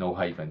Pooh with no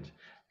hyphens,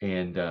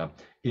 and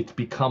it's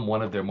become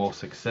one of their most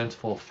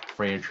successful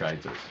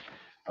franchises.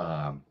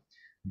 Um,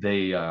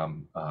 they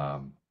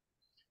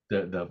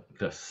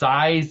the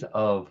size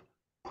of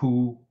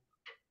Pooh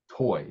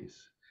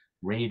toys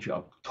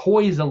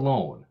toys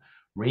alone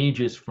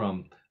ranges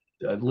from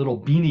little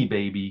Beanie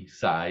Baby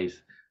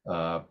size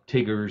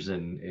Tiggers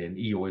and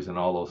Eeyores and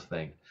all those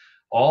things,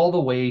 all the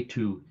way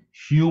to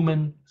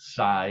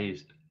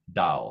human-sized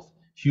dolls,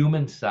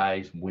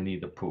 human-sized Winnie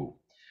the Pooh.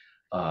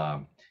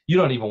 You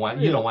don't want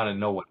to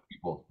know what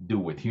people do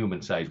with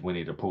human-sized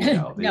Winnie the Pooh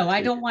now. No,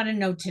 I don't want to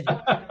know today.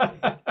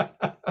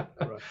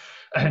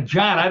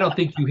 John, I don't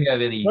think you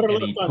have any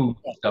Pooh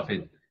stuff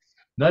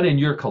not in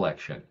your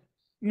collection.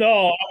 No,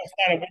 I was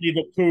not a Winnie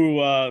the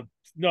Pooh.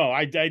 No,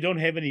 I don't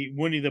have any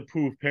Winnie the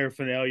Pooh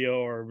paraphernalia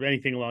or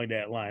anything along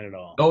that line at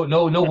all.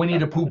 No Winnie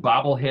the Pooh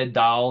bobblehead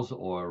dolls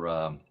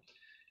or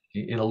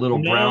in a little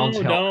Brown's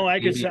helmet. No,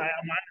 I could say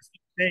I'm honestly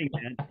saying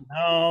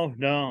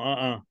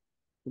that.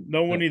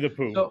 No Winnie the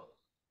Pooh. So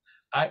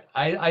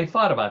I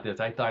thought about this.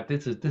 I thought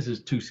this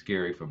is too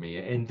scary for me,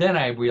 and then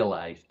I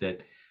realized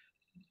that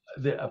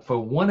for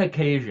one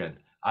occasion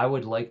I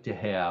would like to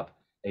have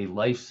a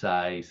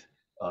life-size,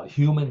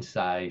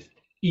 human-sized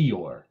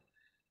Eeyore,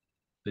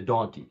 the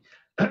donkey.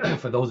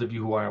 For those of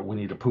you who aren't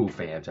Winnie the Pooh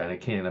fans, and I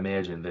can't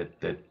imagine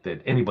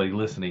that anybody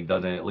listening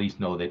doesn't at least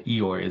know that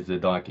Eeyore is the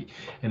donkey.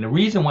 And the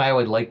reason why I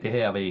would like to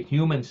have a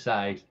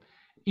human-sized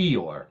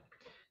Eeyore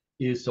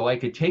is so I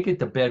could take it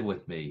to bed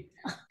with me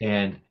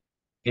and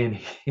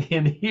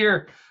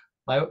hear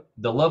the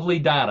lovely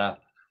Donna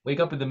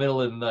wake up in the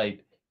middle of the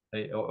night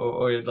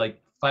or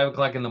like 5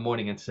 o'clock in the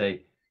morning and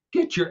say,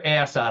 "Get your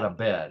ass out of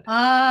bed."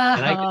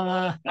 And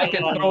I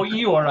can throw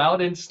Eeyore out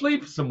and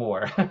sleep some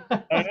more.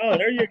 Oh,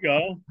 there you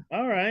go.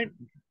 All right.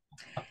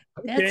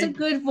 That's a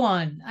good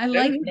one. I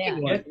like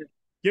that.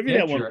 Give me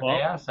that one, Paul. Get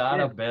your ass out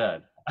of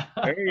bed.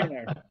 There you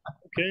are.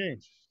 Okay.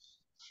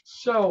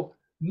 So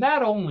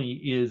not only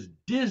is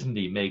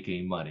Disney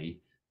making money,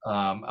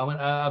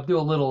 I'll do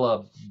a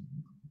little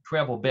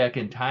travel back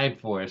in time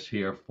for us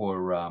here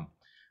for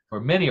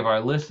many of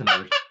our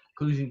listeners,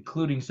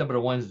 including some of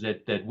the ones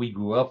that we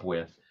grew up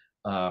with.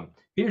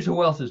 Here's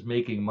who else is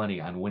making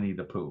money on Winnie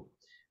the Pooh.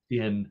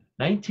 In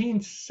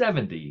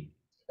 1970,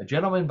 a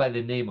gentleman by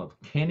the name of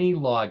Kenny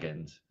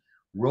Loggins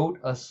wrote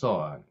a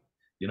song.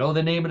 You know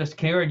the name of this,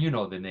 Karen? You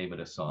know the name of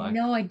the song.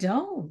 No, I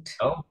don't.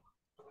 Oh,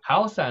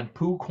 House on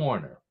Pooh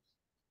Corner.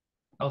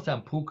 House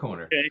on Pooh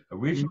Corner, Okay.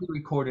 originally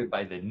recorded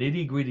by the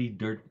Nitty Gritty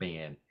Dirt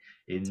Band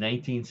in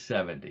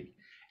 1970.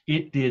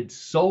 It did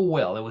so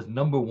well. It was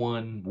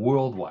 #1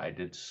 worldwide. It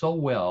did so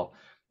well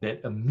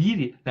that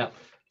now,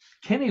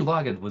 Kenny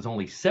Loggins was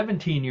only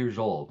 17 years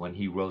old when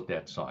he wrote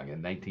that song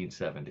in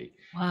 1970.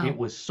 Wow. It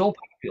was so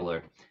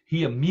popular,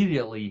 he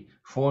immediately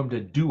formed a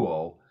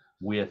duo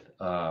with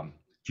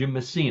Jim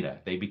Messina.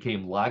 They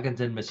became Loggins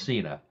and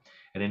Messina.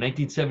 And in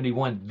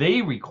 1971,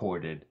 they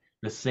recorded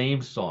the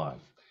same song.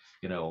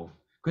 You know,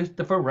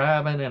 Christopher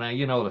Robin, and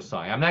you know the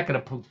song. I'm not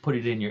going to put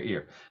it in your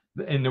ear.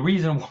 And the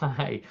reason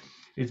why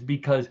is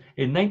because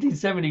in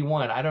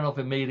 1971, I don't know if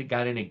it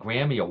got any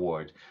Grammy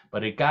awards,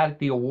 but it got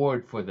the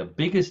award for the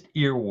biggest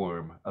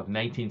earworm of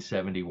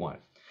 1971.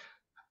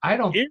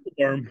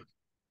 Earworm.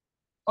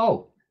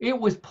 Oh, it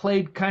was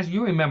played constantly.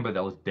 You remember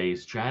those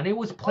days, John? It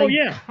was played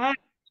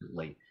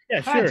constantly.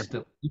 Yeah,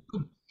 constantly.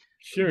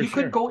 Sure. You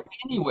couldn't go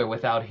anywhere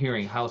without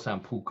hearing House on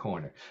Pooh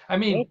Corner. I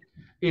mean,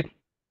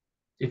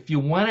 if you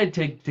wanted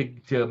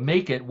to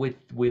make it with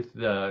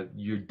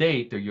your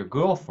date or your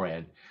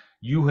girlfriend,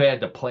 you had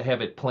to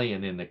have it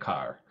playing in the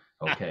car,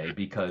 okay?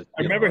 Because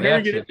I remember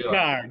hearing it in the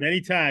car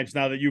many times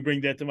now that you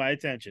bring that to my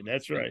attention.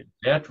 That's right.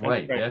 That's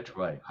right. That's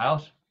right.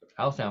 House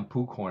on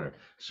Pooh Corner.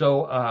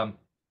 So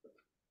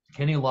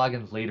Kenny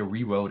Loggins later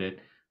rewrote it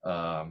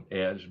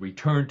as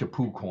Return to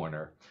Pooh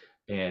Corner.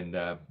 And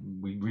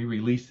we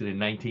re-released it in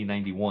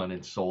 1991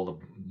 and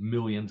sold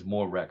millions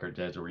more records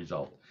as a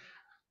result.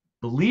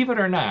 Believe it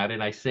or not,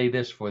 and I say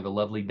this for the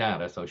lovely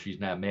Donna, so she's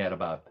not mad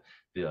about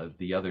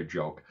the other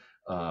joke.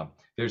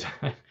 There's,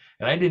 and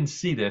I didn't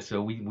see this,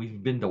 so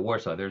we've been to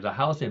Warsaw. There's a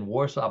house in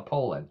Warsaw,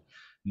 Poland,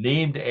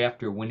 named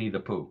after Winnie the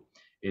Pooh.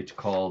 It's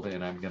called,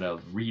 and I'm gonna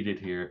read it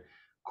here,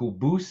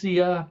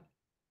 Kubusia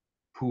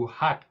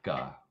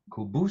Puchatka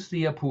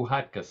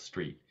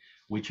Street,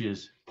 which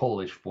is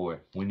Polish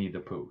for Winnie the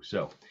Pooh.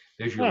 So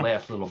there's your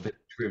last little bit of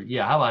trivia.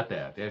 Yeah, how about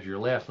that? There's your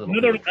last little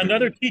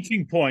another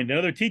teaching point,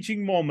 another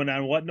teaching moment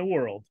on what in the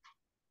world.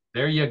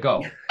 There you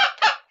go.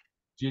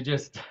 You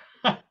just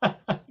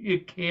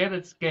you can't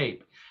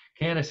escape.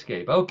 Can't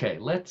escape. Okay,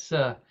 let's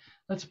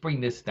bring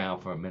this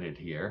down for a minute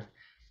here.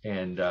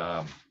 And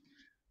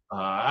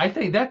I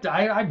think that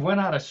I've run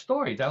out of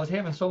stories. I was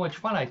having so much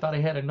fun. I thought I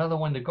had another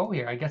one to go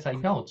here. I guess I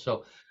don't.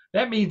 So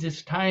that means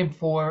it's time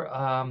for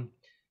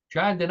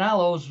John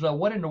DiNallo's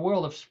What in the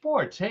World of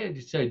Sports. Hey,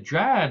 so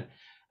John,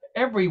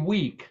 every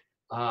week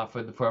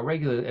for a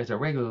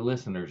regular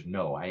listeners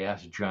know, I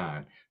asked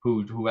John,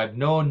 who I've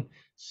known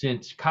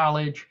since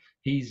college.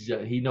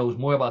 He knows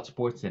more about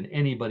sports than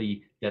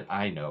anybody that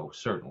I know,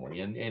 certainly,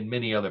 and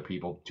many other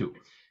people too.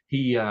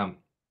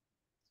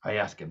 I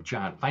asked him,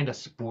 John, find a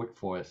sport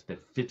for us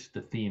that fits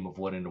the theme of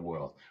What in the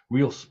World.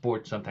 Real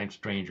sport, sometimes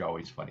strange,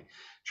 always funny.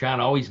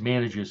 John always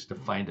manages to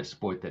find a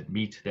sport that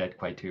meets that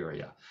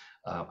criteria.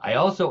 I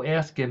also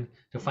asked him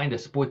to find a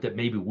sport that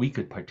maybe we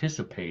could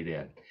participate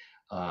in.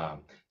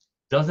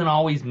 Doesn't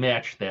always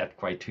match that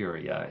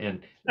criteria.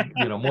 And,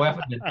 more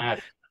often than not,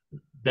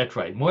 that's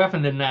right. More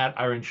often than not,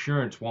 our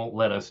insurance won't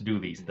let us do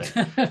these things.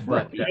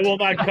 But it will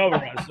not cover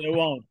us. It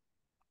won't.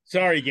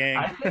 Sorry,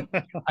 gang.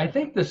 I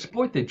think the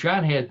sport that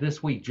John had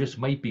this week just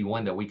might be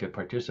one that we could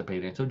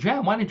participate in. So,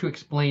 John, why don't you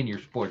explain your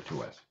sport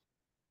to us?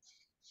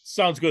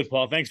 Sounds good,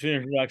 Paul. Thanks for the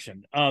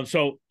introduction.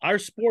 So our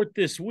sport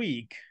this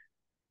week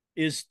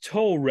is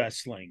toe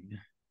wrestling.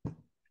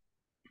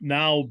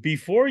 Now,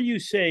 before you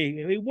say,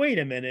 hey, wait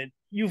a minute,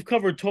 you've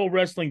covered toe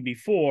wrestling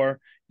before,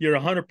 you're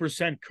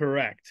 100%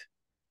 correct.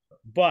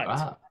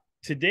 But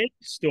today's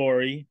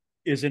story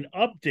is an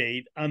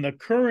update on the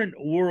current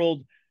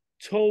world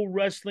toe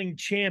wrestling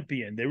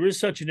champion. There is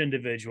such an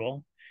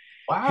individual.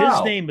 Wow.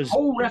 His name is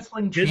toe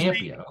wrestling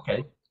champion.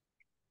 Okay.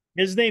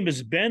 His name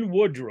is Ben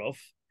Woodruff,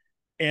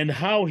 and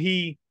how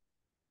he,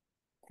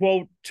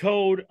 quote,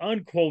 toed,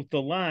 unquote,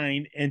 the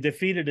line and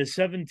defeated a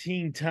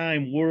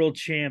 17-time world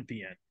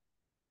champion.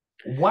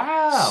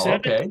 Wow.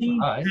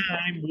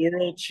 17-time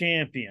world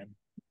champion.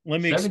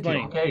 Let me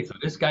explain. Okay, so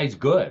this guy's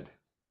good.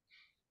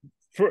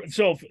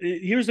 So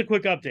here's a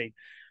quick update.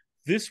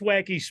 This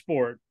wacky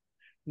sport,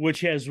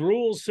 which has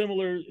rules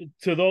similar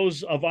to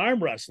those of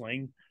arm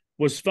wrestling,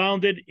 was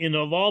founded in,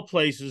 of all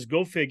places,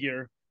 go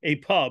figure, a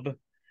pub.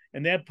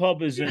 And that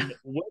pub is in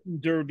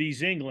Wetton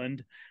Derbies,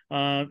 England,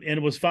 and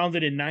it was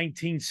founded in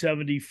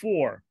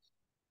 1974.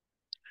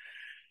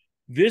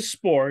 This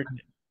sport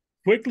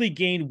quickly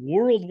gained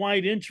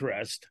worldwide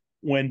interest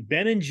when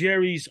Ben &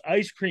 Jerry's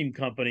Ice Cream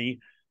Company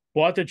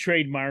bought the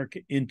trademark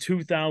in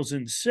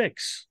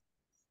 2006.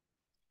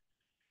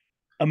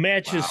 A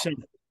match is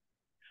simple.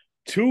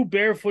 Two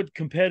barefoot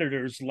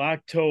competitors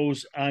lock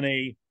toes on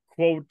a,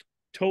 quote,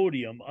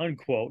 toadium,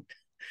 unquote,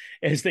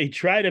 as they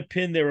try to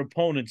pin their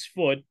opponent's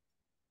foot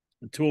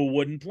to a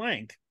wooden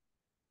plank.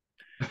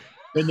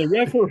 When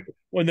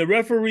the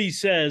referee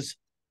says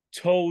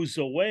toes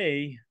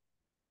away,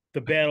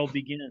 the battle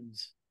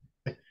begins.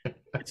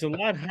 It's a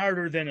lot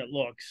harder than it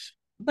looks.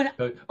 But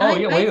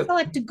I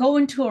thought to go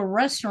into a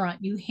restaurant,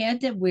 you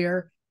had to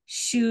wear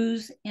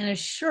shoes and a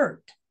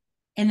shirt,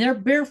 and they're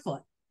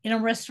barefoot in a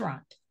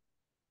restaurant.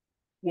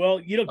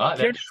 Well,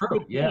 that's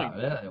true.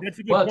 Yeah. That's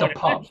a good point. It's a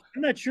pub.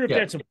 I'm not sure if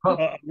that's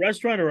a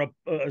restaurant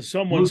or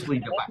someone's.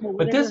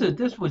 But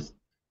this was,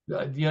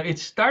 it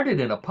started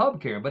in a pub,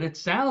 Karen. But it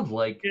sounds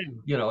like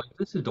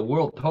this is the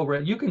World Toe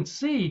Wrestling. You can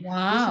see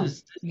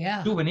this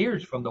is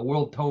souvenirs from the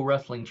World Toe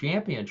Wrestling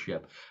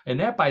Championship, and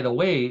that, by the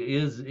way,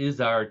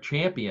 is our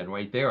champion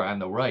right there on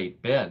the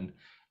right, Ben.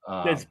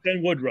 That's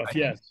Ben Woodruff.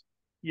 Yes.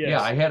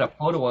 Yeah, I had a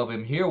photo of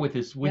him here with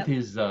his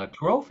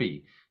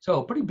trophy.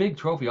 So a pretty big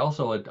trophy,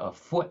 also a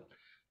foot.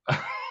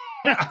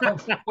 Go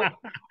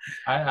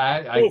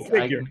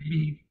figure.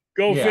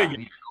 Go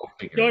figure.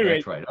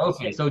 That's right.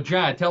 Okay, so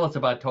John, tell us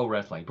about toe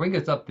wrestling. Bring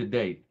us up to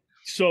date.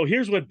 So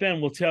here's what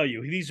Ben will tell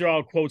you. These are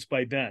all quotes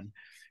by Ben.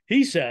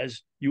 He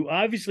says, you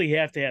obviously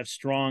have to have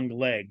strong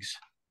legs,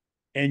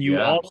 and you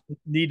also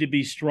need to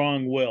be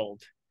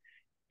strong-willed.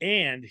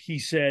 And he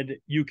said,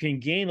 you can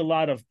gain a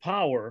lot of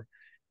power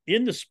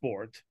in the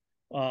sport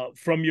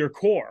from your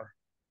core.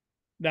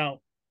 Now,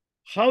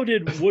 How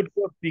did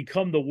Woodruff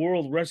become the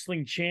world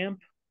wrestling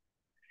champ?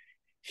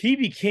 He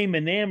became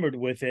enamored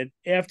with it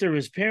after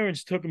his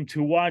parents took him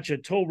to watch a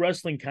toe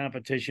wrestling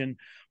competition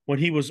when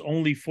he was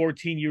only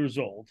 14 years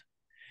old.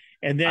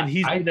 And then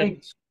I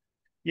think,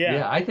 yeah,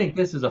 yeah, I think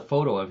this is a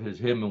photo of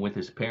him with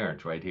his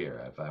parents right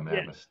here, if I'm yeah.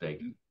 not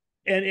mistaken.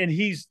 And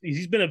he's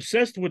been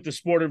obsessed with the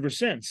sport ever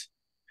since.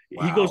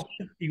 He goes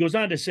Wow. he goes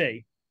on to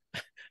say,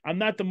 I'm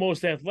not the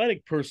most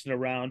athletic person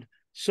around,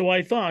 so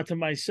I thought to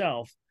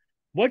myself,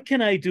 what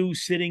can I do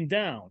sitting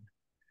down?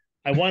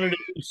 I wanted to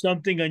do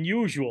something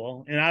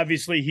unusual, and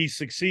obviously he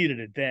succeeded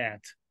at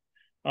that.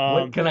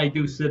 What can I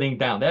do sitting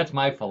down? That's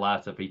my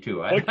philosophy too.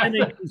 What can they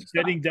do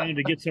sitting down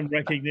to get some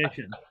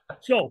recognition?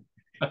 So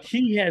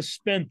he has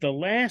spent the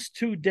last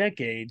 2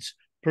 decades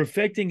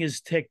perfecting his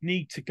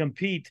technique to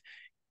compete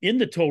in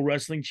the toe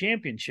wrestling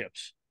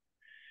championships.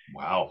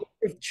 Wow.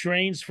 He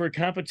trains for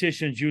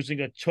competitions using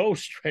a toe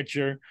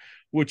stretcher,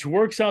 which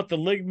works out the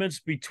ligaments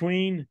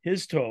between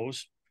his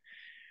toes.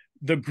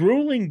 The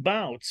grueling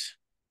bouts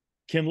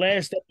can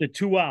last up to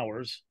 2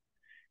 hours,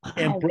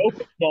 and Wow.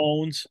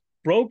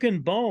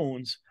 broken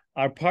bones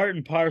are part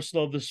and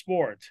parcel of the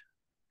sport.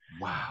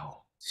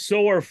 Wow.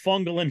 So are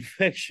fungal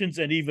infections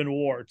and even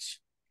warts.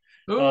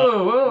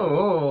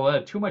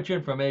 Too much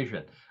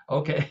information.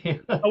 Okay.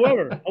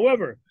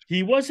 However,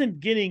 he wasn't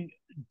getting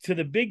to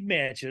the big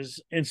matches,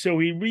 and so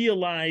he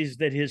realized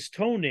that his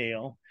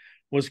toenail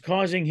was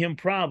causing him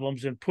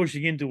problems and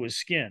pushing into his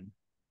skin.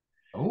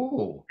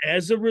 Oh.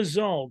 As a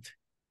result,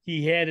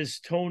 he had his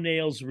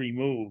toenails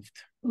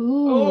removed.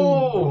 Ooh.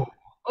 Oh.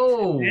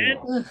 Oh. Then,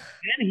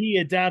 then he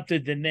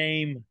adopted the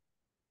name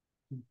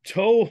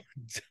Toe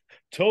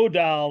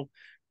Toadal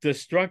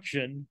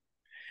Destruction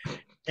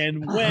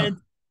and went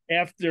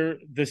after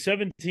the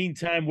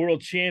 17-time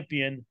world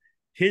champion.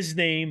 His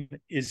name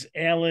is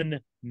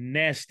Alan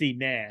Nasty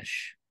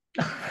Nash.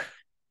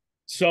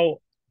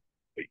 So,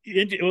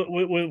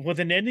 with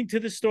an ending to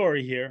the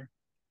story here,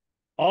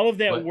 all of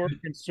that But work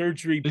and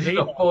surgery this is paid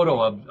a off.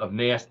 photo of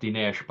Nasty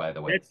Nash, by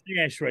the way. That's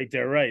Nash right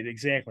there, right?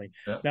 Exactly.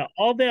 Yeah. Now,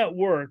 all that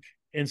work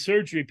and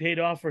surgery paid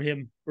off for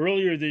him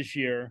earlier this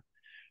year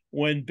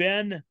when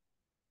Ben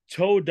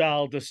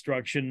Toadal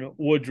Destruction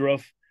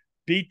Woodruff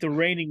beat the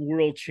reigning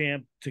world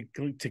champ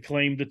to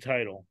claim the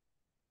title.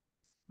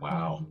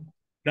 Wow.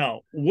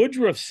 Now,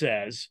 Woodruff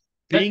says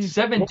That's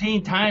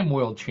 17-time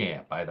world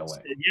champ, by the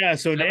way. Yeah,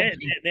 so 17.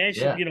 Nash,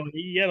 Yeah.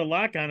 he had a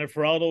lock on it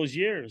for all those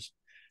years.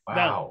 Now,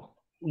 Wow.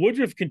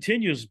 Woodruff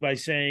continues by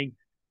saying,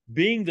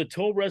 being the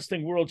toe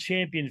wrestling world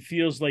champion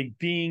feels like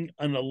being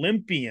an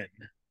Olympian.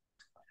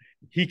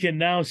 He can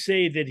now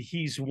say that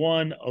he's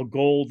won a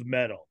gold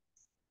medal.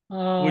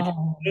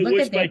 Oh,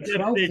 look at that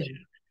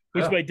trophy.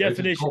 Which by There's his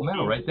definition, gold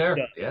medal right there.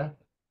 Yeah.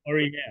 or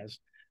he has.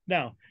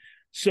 Now,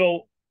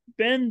 so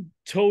Ben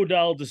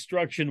Toadal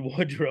Destruction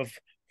Woodruff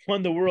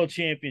won the world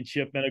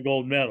championship and a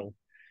gold medal.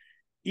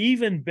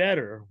 Even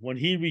better, when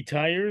he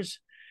retires,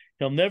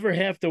 he'll never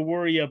have to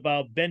worry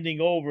about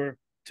bending over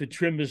to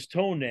trim his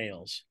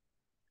toenails.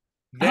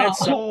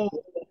 That's now,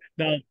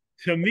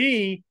 to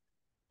me,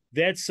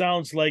 that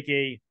sounds like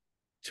a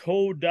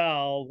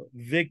Toadal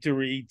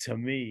victory to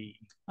me.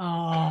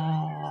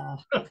 Oh,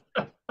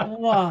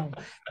 wow.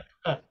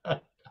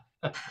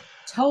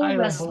 Toe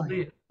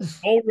wrestling.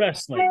 Toe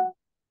wrestling.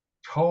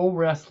 Toe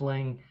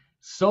wrestling.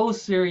 So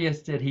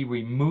serious that he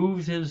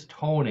removes his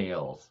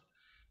toenails.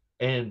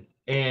 And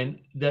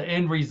the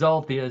end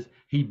result is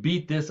he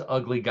beat this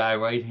ugly guy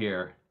right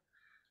here.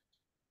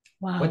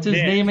 Wow. What's his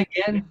name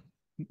again?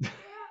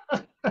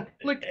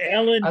 Look,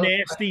 Alan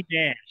Nasty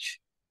Nash.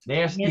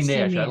 Nasty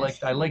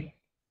Nash. I like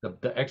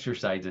the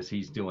exercises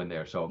he's doing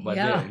there. So, but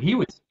yeah. He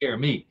would scare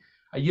me.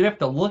 You'd have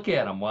to look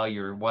at him while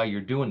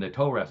you're doing the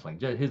toe wrestling.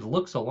 Just his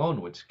looks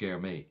alone would scare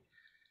me.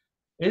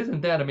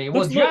 Isn't that amazing?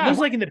 Looks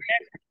like in the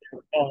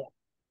background.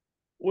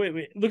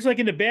 Wait. Looks like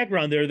in the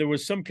background there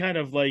was some kind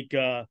of like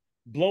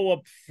blow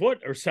up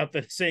foot or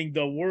something saying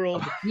the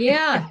world.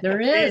 Yeah, there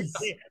is.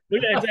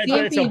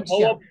 That's a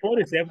blow up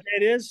foot. Is that what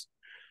that is?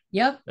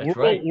 Yep. That's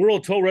right.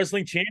 World Toe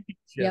Wrestling Championship.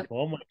 Yep.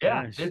 Oh my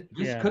gosh.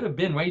 This could have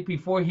been right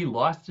before he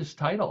lost his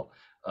title.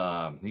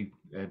 He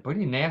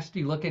pretty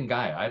nasty looking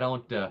guy. I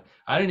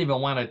don't even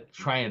want to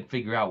try and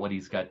figure out what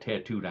he's got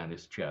tattooed on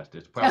his chest.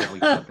 It's probably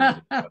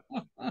something.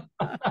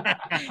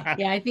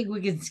 Yeah, I think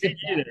we can skip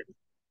that.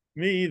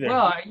 Me either.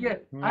 Well, yeah,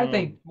 I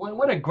think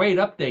what a great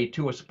update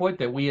to a sport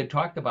that we had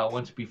talked about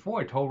once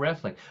before, toe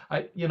wrestling.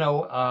 I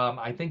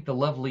think the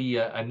lovely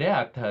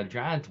Annette,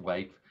 John's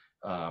wife,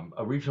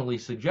 originally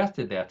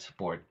suggested that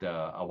sport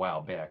a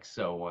while back.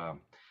 So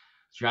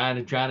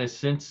John has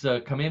since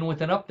come in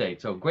with an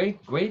update. So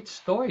great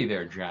story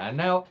there, John.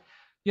 Now,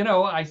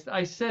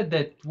 I said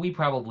that we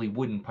probably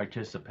wouldn't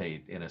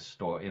participate in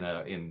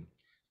in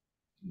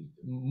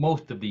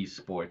most of these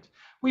sports.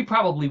 We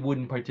probably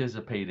wouldn't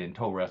participate in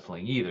toe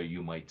wrestling either,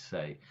 you might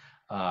say.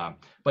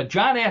 But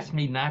John asked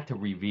me not to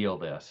reveal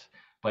this.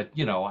 But,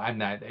 I'm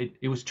not.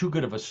 It was too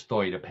good of a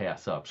story to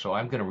pass up, so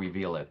I'm going to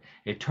reveal it.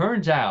 It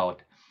turns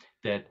out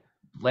that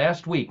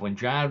last week when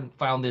John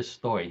found this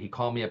story, he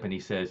called me up and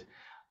he says,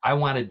 I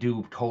want to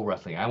do toe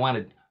wrestling. I want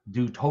to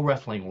do toe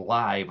wrestling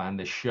live on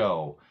the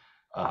show,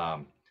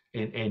 and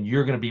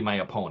you're going to be my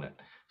opponent.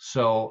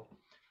 So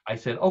I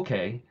said,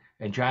 okay.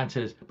 And John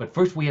says, but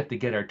first we have to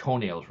get our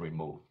toenails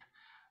removed.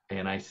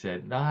 And I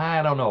said, no,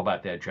 I don't know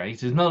about that, John. He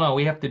says, no,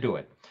 we have to do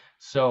it.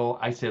 So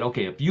I said,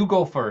 okay, if you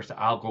go first,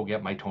 I'll go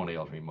get my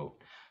toenails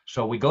removed.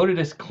 So we go to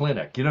this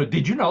clinic.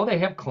 Did you know they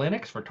have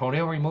clinics for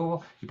toenail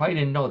removal? You probably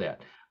didn't know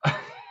that.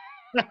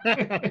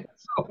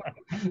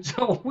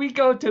 So we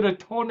go to the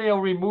toenail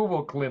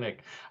removal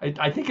clinic.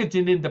 I think it's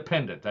in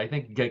Independence. I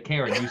think,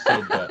 Karen, you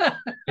said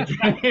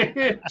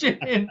it's in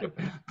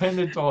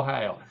Independence,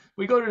 Ohio.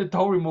 We go to the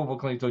toe removal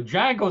clinic. So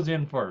John goes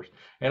in first,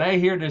 and I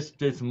hear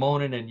this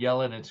moaning and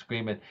yelling and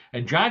screaming.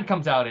 And John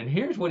comes out, and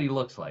here's what he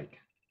looks like.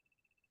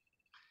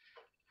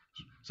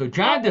 So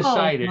John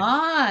decided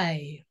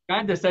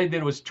that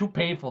it was too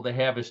painful to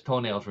have his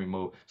toenails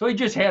removed. So he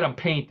just had them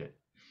painted.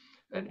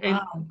 And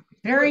wow.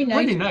 Very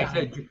pretty nice.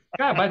 Hey,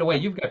 John, by the way,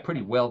 you've got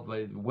pretty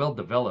well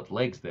developed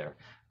legs there.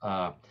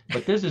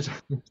 But this is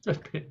a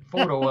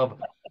photo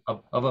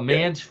of a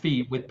man's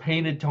feet with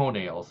painted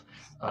toenails.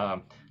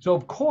 So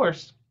of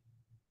course,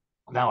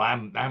 now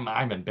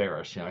I'm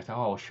embarrassed. I thought,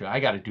 oh sure, I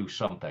got to do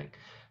something.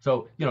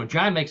 So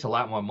John makes a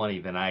lot more money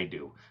than I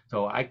do,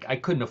 so I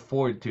couldn't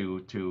afford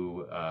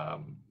to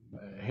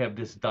have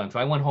this done. So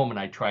I went home and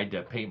I tried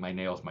to paint my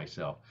nails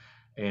myself,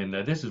 and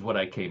this is what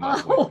I came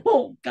up with.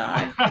 Oh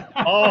God!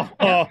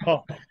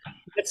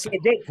 That's so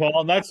good,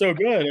 Paul. Not so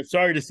good. I'm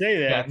sorry to say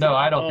that. Yeah, no,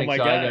 I don't think so.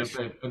 Gosh.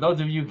 For those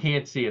of you who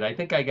can't see it, I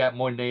think I got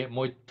more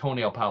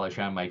toenail polish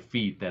on my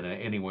feet than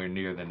anywhere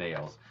near the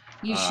nails.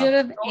 You should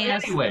have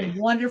asked the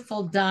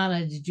wonderful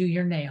Donna to do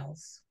your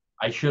nails.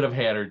 I should have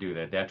had her do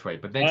that. That's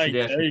right. But then she'd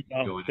ask me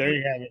to do it. There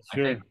you have it.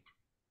 Sure.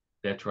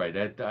 That's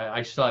right.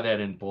 I saw that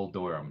in Bull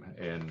Durham,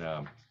 and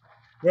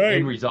right.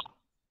 end result,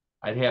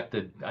 I'd have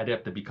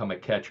to become a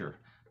catcher.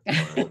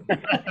 There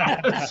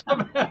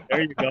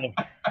you go.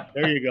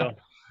 There you go.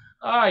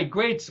 All right,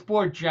 great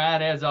sport,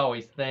 John. As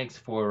always, thanks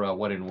for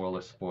What in World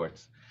of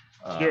Sports.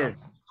 Sure.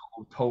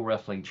 Toe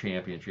wrestling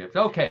championships.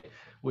 Okay,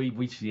 we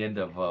reached the end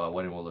of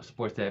What in World of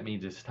Sports. That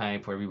means it's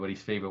time for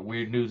everybody's favorite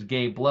weird news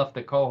game, Bluff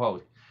the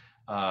co-host.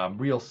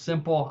 Real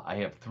simple. I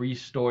have 3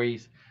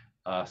 stories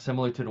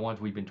similar to the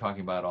ones we've been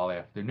talking about all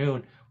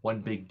afternoon.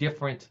 One big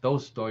difference: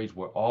 those stories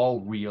were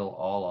all real,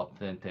 all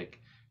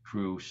authentic,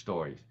 true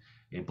stories.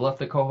 In Bluff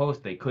the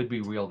co-host, they could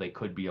be real, they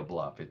could be a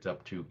bluff. It's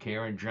up to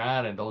Karen,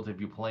 John, and those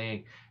of you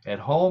playing at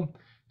home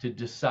to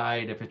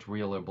decide if it's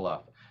real or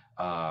bluff.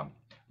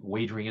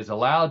 Wagering is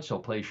allowed, so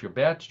place your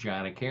bets.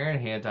 John and Karen,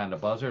 hands on the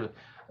buzzer.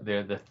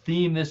 The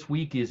theme this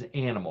week is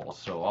animals,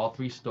 so all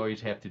 3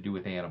 stories have to do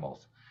with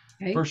animals.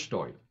 Okay. First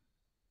story: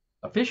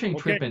 a fishing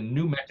trip in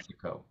New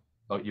Mexico.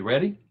 Oh, you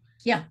ready?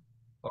 Yeah.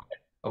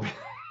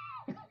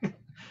 Okay.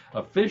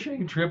 A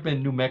fishing trip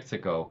in New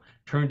Mexico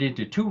turned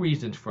into 2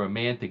 reasons for a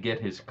man to get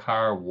his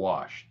car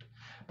washed,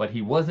 but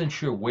he wasn't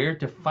sure where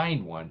to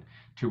find one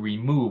to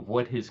remove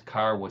what his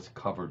car was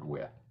covered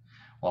with.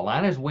 While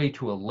on his way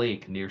to a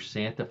lake near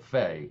Santa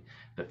Fe,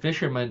 the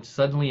fisherman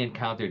suddenly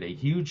encountered a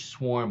huge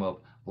swarm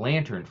of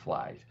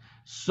lanternflies,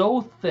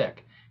 so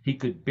thick he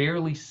could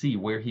barely see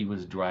where he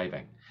was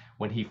driving.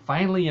 When he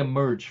finally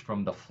emerged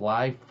from the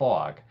fly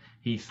fog,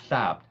 he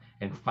stopped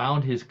and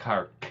found his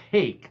car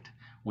caked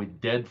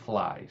with dead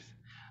flies.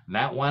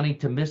 Not wanting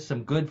to miss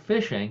some good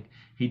fishing,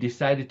 he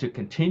decided to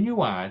continue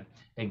on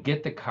and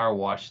get the car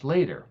washed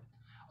later.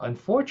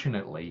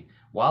 Unfortunately,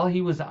 while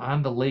he was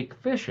on the lake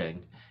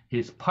fishing,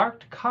 his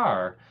parked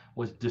car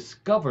was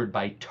discovered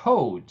by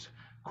toads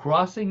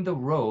crossing the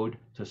road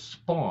to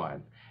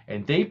spawn,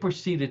 and they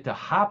proceeded to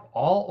hop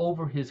all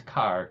over his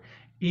car,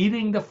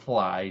 eating the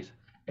flies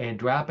and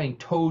dropping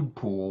toad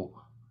poo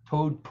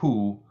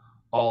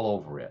all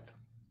over it.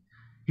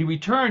 He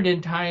returned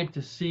in time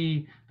to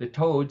see the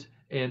toads,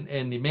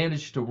 and he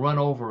managed to run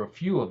over a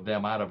few of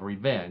them out of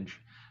revenge.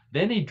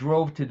 Then he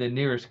drove to the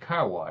nearest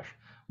car wash,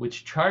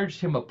 which charged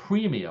him a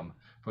premium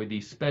for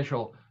the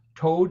special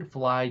toad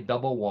fly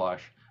double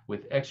wash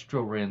with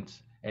extra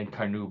rinse and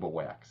carnauba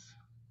wax.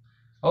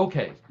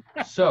 Okay,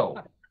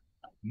 so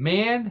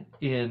man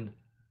in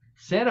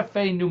Santa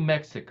Fe, New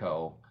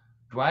Mexico,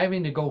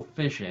 driving to go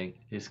fishing.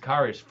 His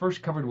car is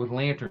first covered with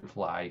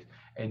lanternflies,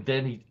 and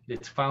then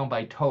it's found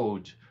by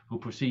toads who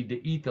proceed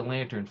to eat the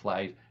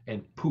lanternflies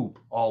and poop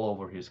all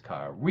over his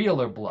car.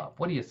 Real or bluff?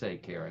 What do you say,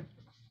 Karen?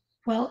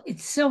 Well,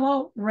 it's so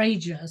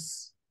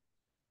outrageous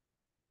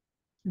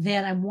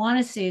that I want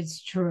to say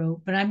it's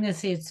true, but I'm going to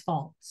say it's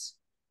false.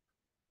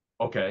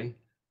 Okay.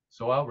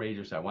 So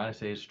outrageous. I want to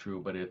say it's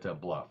true, but it's a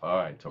bluff. All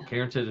right. So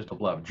Karen says it's a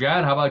bluff.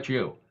 John, how about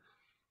you?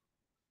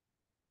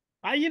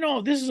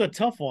 This is a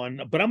tough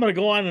one, but I'm going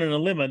to go on a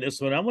limb on this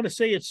one. I'm going to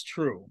say it's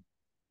true.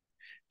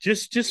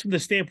 Just from the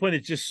standpoint,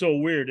 it's just so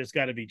weird. It's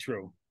got to be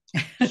true.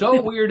 So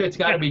weird, it's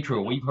got to be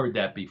true. We've heard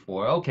that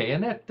before. Okay,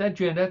 and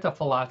that's a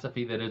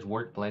philosophy that has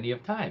worked plenty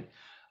of time.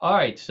 All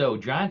right, so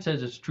John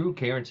says it's true.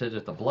 Karen says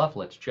it's a bluff.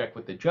 Let's check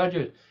with the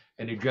judges,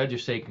 and the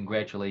judges say,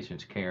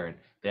 congratulations, Karen.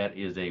 That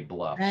is a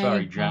bluff. Sorry,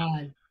 Thank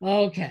John. God.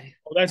 Okay.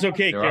 Well, that's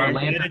okay, There are Karen.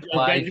 I'm glad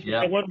landslide. you got Yeah.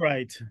 that one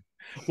right.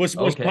 Was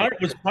Okay.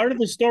 part of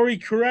the story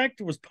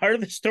correct? Was part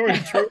of the story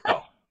true?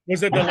 No.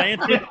 Was it the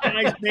lantern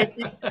guys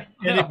maybe?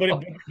 And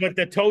No. but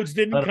the toads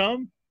didn't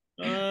come?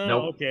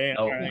 Nope. Okay,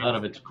 all Nope. right. None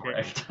of it's Okay,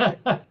 correct. all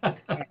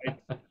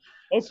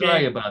right. Sorry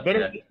Okay. about Better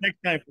that.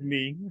 next time for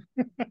me.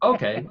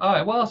 Okay. All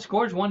right. Well,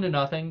 scores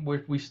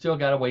 1-0. We still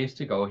got a ways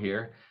to go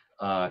here.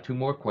 Two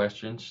more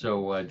questions,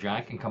 so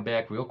John can come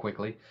back real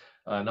quickly.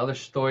 Another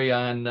story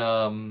on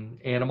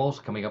animals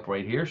coming up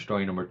right here.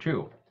 Story number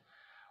 2.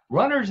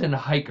 Runners and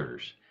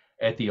hikers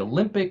at the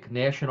Olympic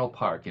National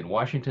Park in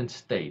Washington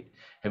State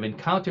have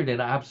encountered an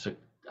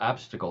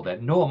obstacle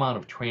that no amount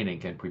of training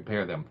can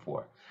prepare them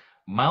for.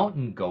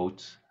 Mountain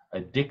goats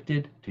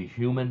addicted to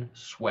human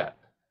sweat.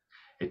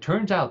 It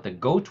turns out that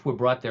goats were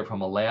brought there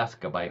from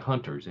Alaska by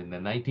hunters in the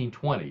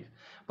 1920s,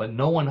 but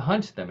no one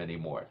hunts them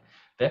anymore.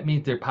 That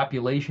means their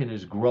population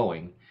is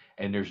growing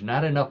and there's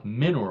not enough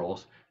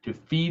minerals to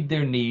feed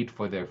their need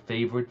for their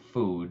favorite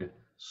food,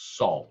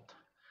 salt.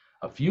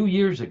 A few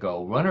years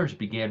ago, runners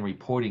began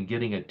reporting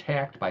getting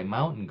attacked by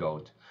mountain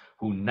goats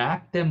who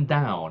knocked them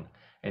down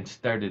and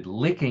started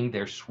licking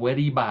their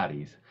sweaty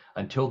bodies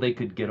until they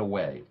could get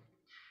away.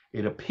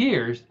 It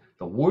appears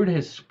the word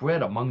has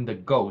spread among the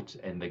goats,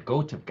 and the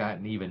goats have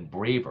gotten even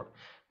braver.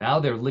 Now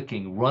they're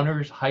licking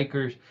runners,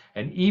 hikers,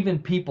 and even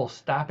people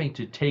stopping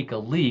to take a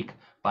leak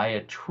by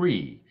a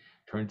tree.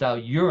 Turns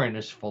out urine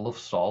is full of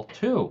salt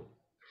too.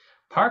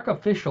 Park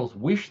officials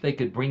wish they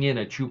could bring in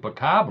a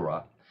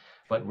chupacabra,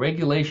 but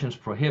regulations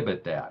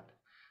prohibit that.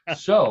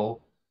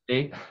 So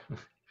they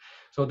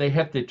so they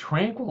have to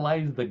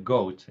tranquilize the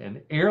goats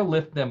and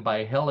airlift them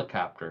by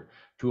helicopter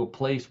to a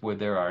place where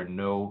there are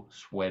no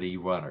sweaty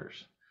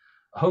runners.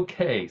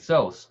 Okay,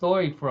 so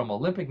story from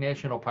Olympic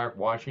National Park,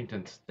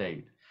 Washington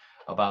State,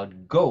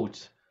 about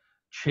goats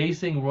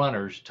chasing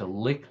runners to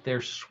lick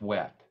their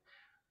sweat.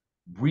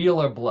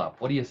 Real or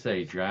bluff? What do you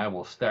say, John?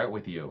 We'll start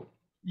with you.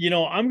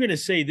 I'm going to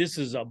say this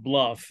is a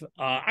bluff.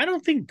 I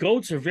don't think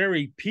goats are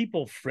very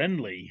people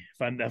friendly,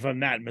 if I'm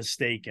not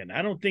mistaken.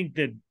 I don't think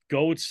that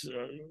goats,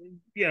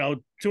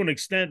 to an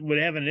extent, would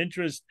have an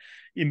interest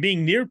in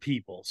being near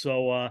people.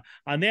 So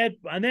on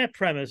that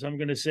premise, I'm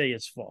going to say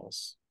it's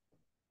false.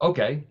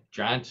 Okay,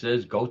 John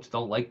says goats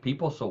don't like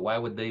people, so why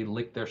would they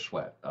lick their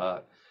sweat?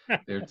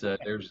 There's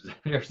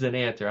an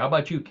answer. How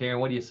about you, Karen?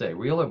 What do you say?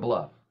 Real or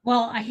bluff?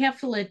 Well, I have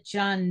to let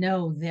John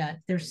know that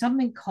there's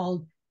something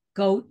called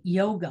goat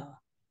yoga,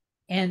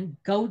 and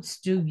goats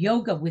do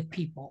yoga with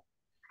people.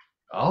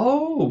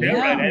 Oh, Is that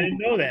right? I Yeah. didn't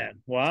know that.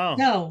 Wow.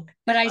 No,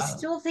 but I wow.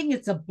 still think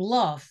it's a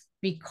bluff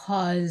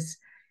because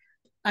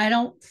I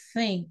don't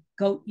think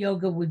goat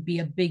yoga would be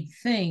a big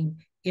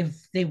thing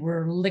if they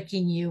were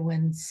licking you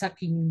and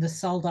sucking the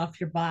salt off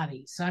your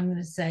body. So I'm going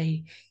to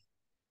say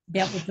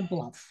that was a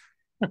bluff.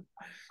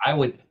 I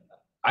would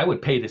I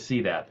would pay to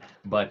see that,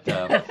 but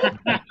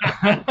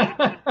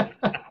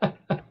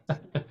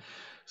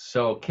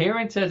so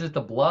Karen says it's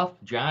a bluff.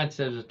 John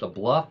says it's a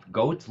bluff.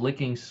 Goats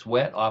licking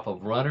sweat off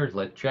of runners.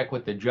 Let's check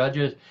with the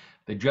judges.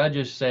 The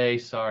judges say,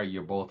 sorry,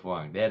 you're both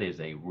wrong. That is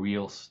a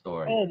real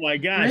story. Oh my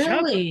gosh. How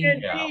can that Really?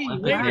 Yeah, be?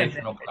 Olympic Wait a minute.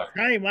 National Park.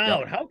 Time Yep.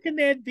 out. How can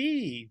that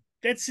be?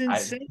 That's I,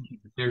 insane.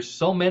 there's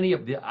so many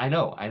of the. I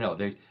know.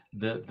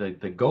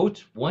 The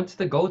goats. Once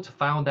the goats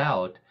found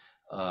out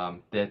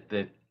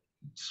that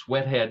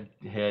sweat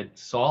had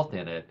salt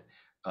in it,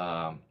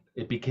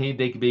 they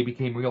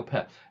became real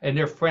pets, and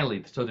they're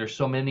friendly. So there's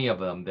so many of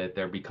them that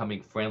they're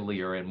becoming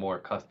friendlier and more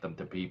accustomed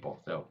to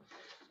people. So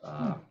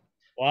uh, I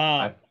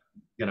Wow.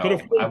 Could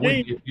have I fooled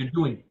wouldn't me. if you're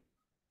doing.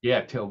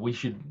 Yeah, we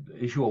should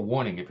issue a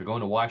warning if you're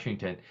going to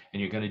Washington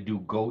and you're going to do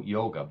goat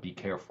yoga. Be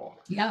careful.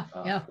 Yeah,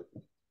 yeah.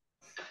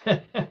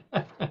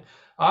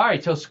 All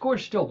right, so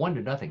score's still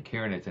 1-0.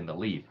 Karen is in the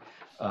lead.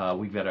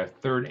 We've got our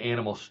third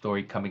animal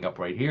story coming up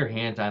right here.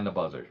 Hands on the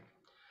buzzer.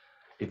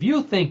 If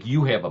you think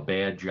you have a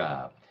bad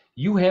job,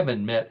 you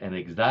haven't met an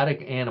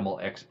exotic animal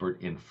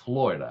expert in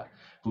Florida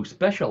who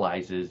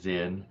specializes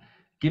in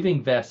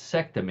giving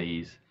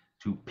vasectomies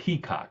to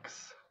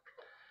peacocks.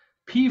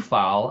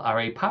 Peafowl are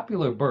a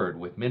popular bird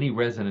with many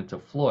residents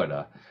of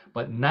Florida,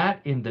 but not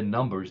in the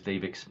numbers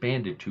they've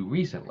expanded to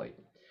recently.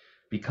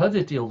 Because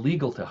it's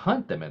illegal to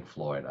hunt them in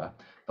Florida,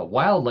 the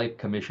Wildlife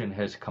Commission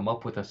has come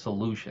up with a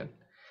solution.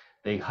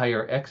 They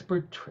hire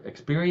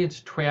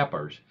experienced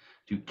trappers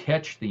to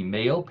catch the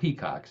male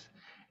peacocks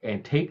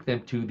and take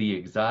them to the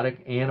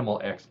exotic animal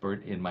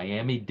expert in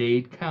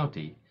Miami-Dade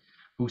County,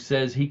 who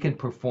says he can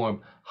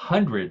perform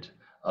hundreds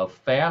of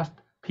fast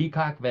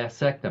peacock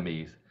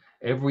vasectomies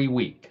every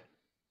week.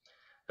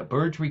 The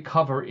birds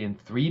recover in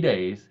 3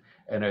 days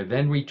and are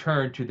then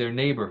returned to their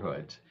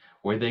neighborhoods,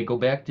 where they go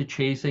back to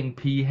chasing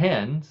pea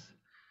hens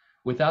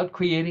without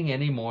creating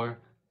any more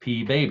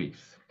pea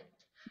babies.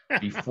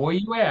 Before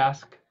you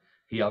ask,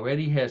 he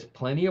already has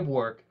plenty of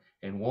work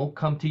and won't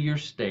come to your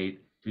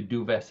state to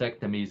do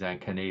vasectomies on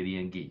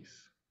Canadian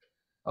geese.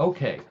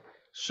 Okay,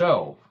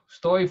 so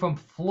story from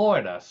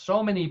Florida.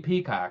 So many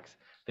peacocks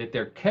that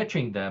they're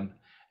catching them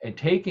and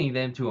taking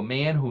them to a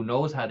man who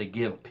knows how to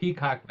give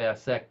peacock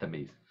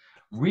vasectomies.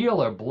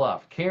 Real or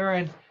bluff?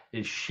 Karen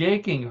is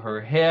shaking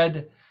her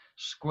head,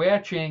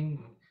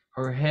 scratching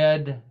her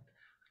head,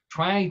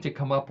 trying to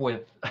come up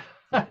with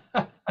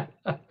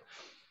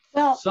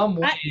some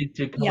way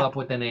to come up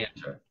with an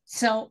answer.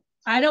 So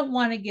I don't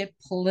want to get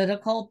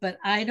political, but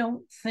I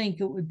don't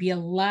think it would be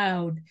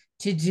allowed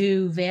to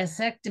do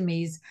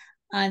vasectomies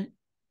on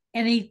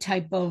any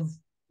type of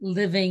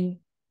living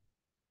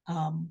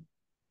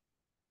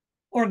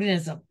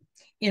organism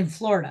in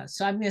Florida.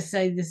 So I'm going to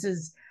say this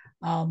is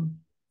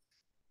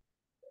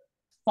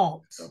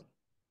false.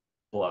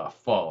 Bluff,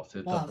 false.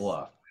 It's a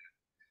bluff.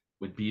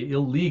 Would be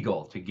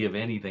illegal to give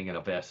anything in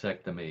a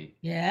vasectomy.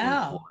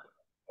 Yeah.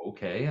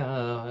 Okay.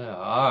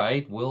 All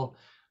right. We'll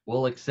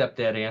accept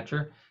that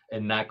answer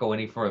and not go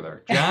any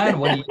further. John,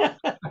 what do you?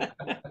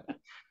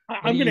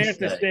 I'm going to have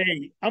to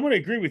say, I'm going to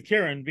agree with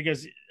Karen,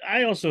 because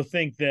I also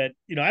think that,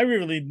 I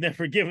really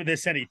never given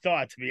this any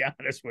thought, to be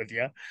honest with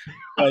you.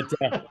 But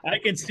I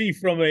can see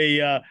from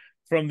the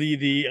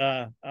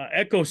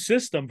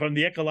ecosystem, from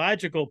the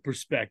ecological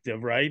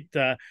perspective, right?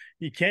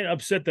 You can't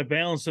upset the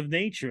balance of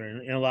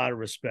nature in a lot of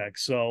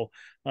respects. So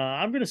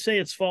I'm going to say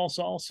it's false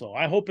also.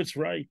 I hope it's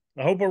right.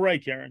 I hope we're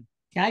right, Karen.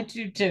 I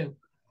do too.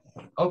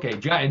 Okay,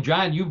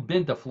 John, you've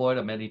been to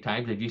Florida many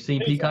times. Have you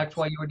seen peacocks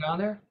while you were down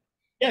there?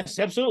 Yes,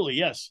 absolutely.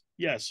 Yes.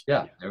 Yeah,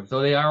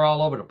 so they are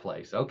all over the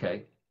place.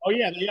 Okay. Oh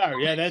yeah, they are.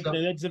 Yeah,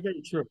 that's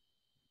very true.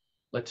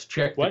 Let's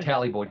check the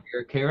tally board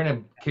here.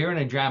 Karen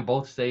and John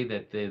both say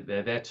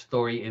that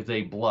story is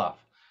a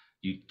bluff.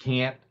 You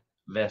can't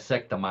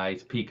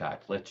vasectomize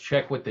peacocks. Let's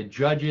check with the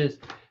judges,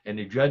 and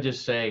the judges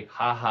say,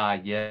 "Ha,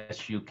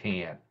 yes, you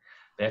can."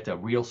 That's a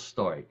real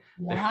story.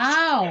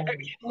 Wow.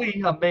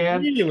 Actually, a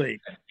man,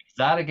 really?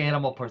 Exotic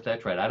animal person.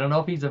 That's right. I don't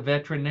know if he's a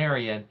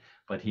veterinarian,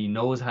 but he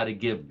knows how to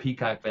give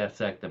peacock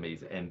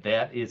vasectomies, and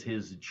that is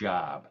his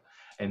job.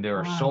 And there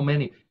are so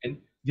many. And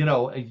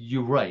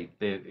you're right.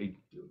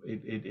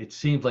 It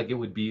seems like it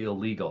would be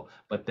illegal,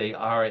 but they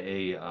are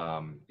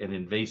an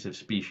invasive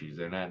species.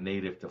 They're not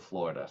native to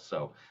Florida,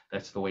 so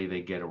that's the way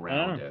they get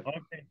around it.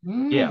 Okay.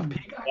 Yeah,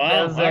 peacock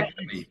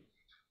vasectomy.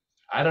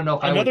 I don't know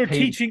if another I would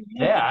pay teaching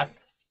that.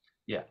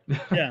 Yeah.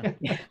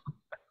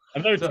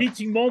 Another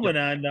teaching moment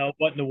on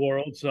What in the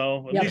World.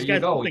 So at least there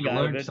you go. You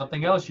learn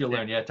something else. You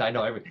learn. Yes, I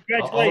know.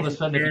 All of a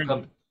sudden, it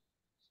becomes a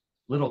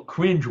little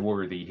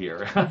cringeworthy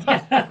here.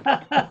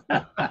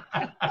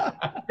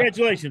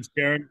 Congratulations,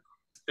 Karen.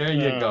 There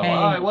you go. All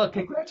right. Well,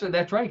 congratulations.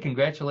 That's right.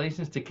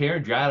 Congratulations to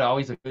Karen. John,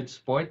 always a good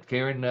sport.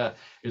 Karen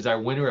is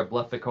our winner at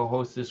Bluff the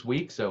Co-host this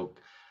week. So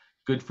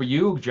good for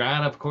you.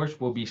 John, of course,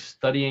 will be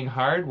studying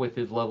hard with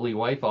his lovely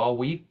wife all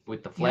week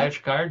with the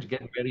flashcards,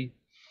 getting ready.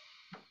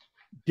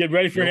 Get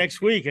ready for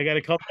next week. I got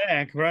to come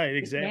back. Right.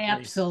 Exactly.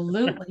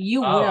 Absolutely.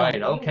 You will. All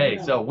right. Okay.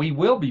 So we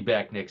will be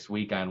back next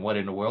week on What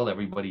in the World,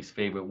 everybody's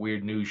favorite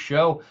weird news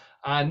show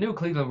on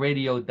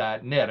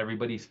newclevelandradio.net,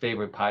 everybody's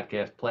favorite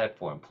podcast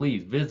platform.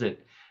 Please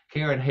visit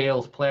Karen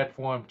Hale's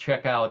platform.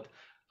 Check out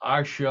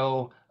our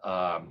show.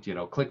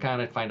 Click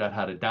on it, find out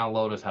how to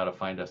download us, how to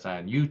find us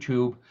on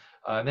YouTube.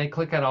 And then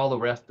click on all the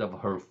rest of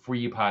her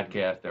free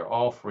podcasts. They're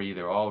all free.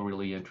 They're all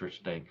really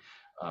interesting.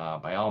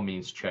 By all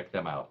means, check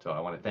them out. So I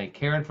want to thank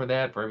Karen for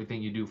that, for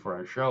everything you do for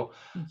our show.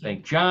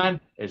 Thank John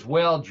as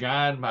well.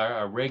 John,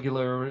 our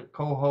regular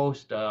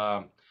co-host,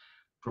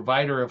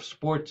 provider of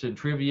sports and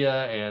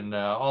trivia, and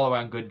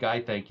all-around good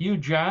guy. Thank you,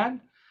 John.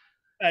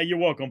 You're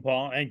welcome,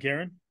 Paul and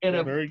Karen.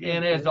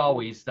 And as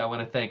always, I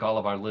want to thank all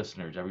of our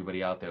listeners,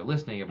 everybody out there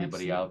listening,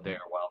 everybody out there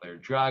while they're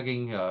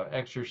jogging,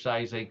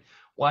 exercising,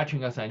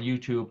 watching us on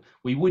YouTube.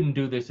 We wouldn't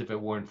do this if it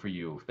weren't for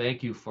you.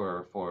 Thank you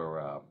for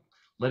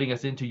letting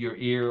us into your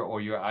ear or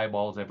your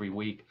eyeballs every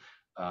week.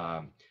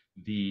 Again,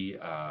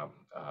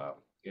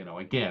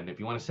 if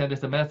you want to send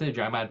us a message,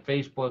 I'm on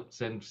Facebook.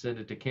 Send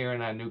it to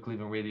Karen on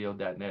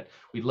newclevelandradio.net.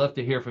 We'd love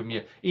to hear from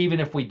you.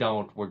 Even if we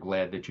don't, we're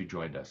glad that you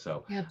joined us.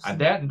 So on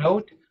that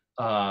note,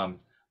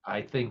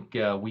 I think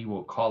we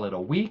will call it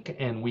a week,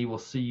 and we will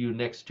see you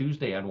next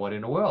Tuesday on What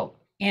in the World.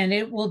 And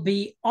it will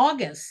be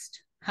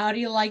August. How do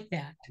you like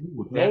that?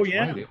 Ooh, right.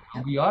 It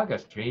will be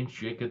August.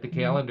 Get the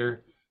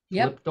calendar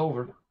flipped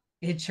over.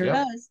 It sure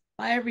does.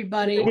 Bye,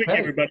 everybody.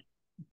 Everybody.